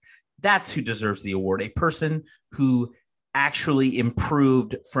player. That's who deserves the award. A person who actually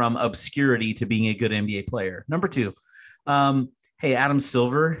improved from obscurity to being a good NBA player. Number 2, hey, Adam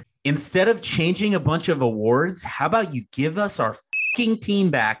Silver, instead of changing a bunch of awards, how about you give us our fucking team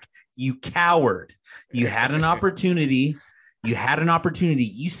back, you coward? You had an opportunity. You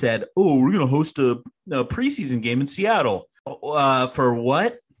said, we're going to host a preseason game in Seattle. For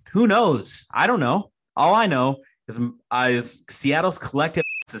what? Who knows? I don't know. All I know is Seattle's collective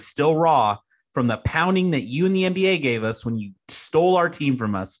is still raw from the pounding that you and the NBA gave us when you stole our team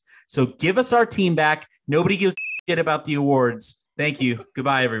from us. So give us our team back. Nobody gives a shit about the awards. Thank you.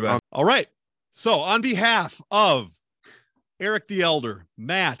 Goodbye, everybody. All right. So on behalf of Eric the Elder,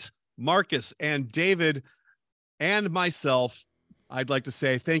 Matt, Marcus, and David, and myself, I'd like to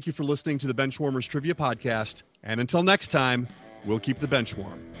say thank you for listening to the Benchwarmers Trivia Podcast. And until next time, we'll keep the bench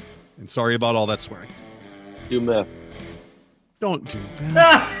warm. And sorry about all that swearing. Do math. Don't do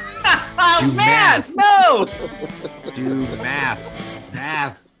that. Do math. No. Do math.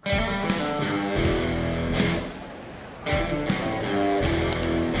 Math.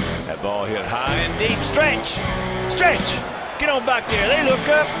 That ball hit high and deep. Stretch. Get on back there. They look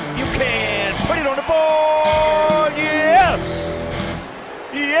up. You can put it on the board. Yes.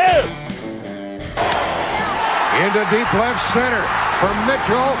 Into deep left center for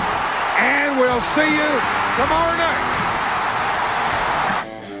Mitchell. And we'll see you tomorrow night.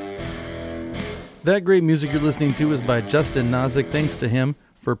 That great music you're listening to is by Justin Nozick. Thanks to him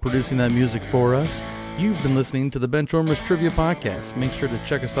for producing that music for us. You've been listening to the Benchwarmers Trivia Podcast. Make sure to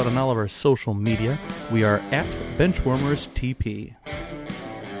check us out on all of our social media. We are at BenchwarmersTP.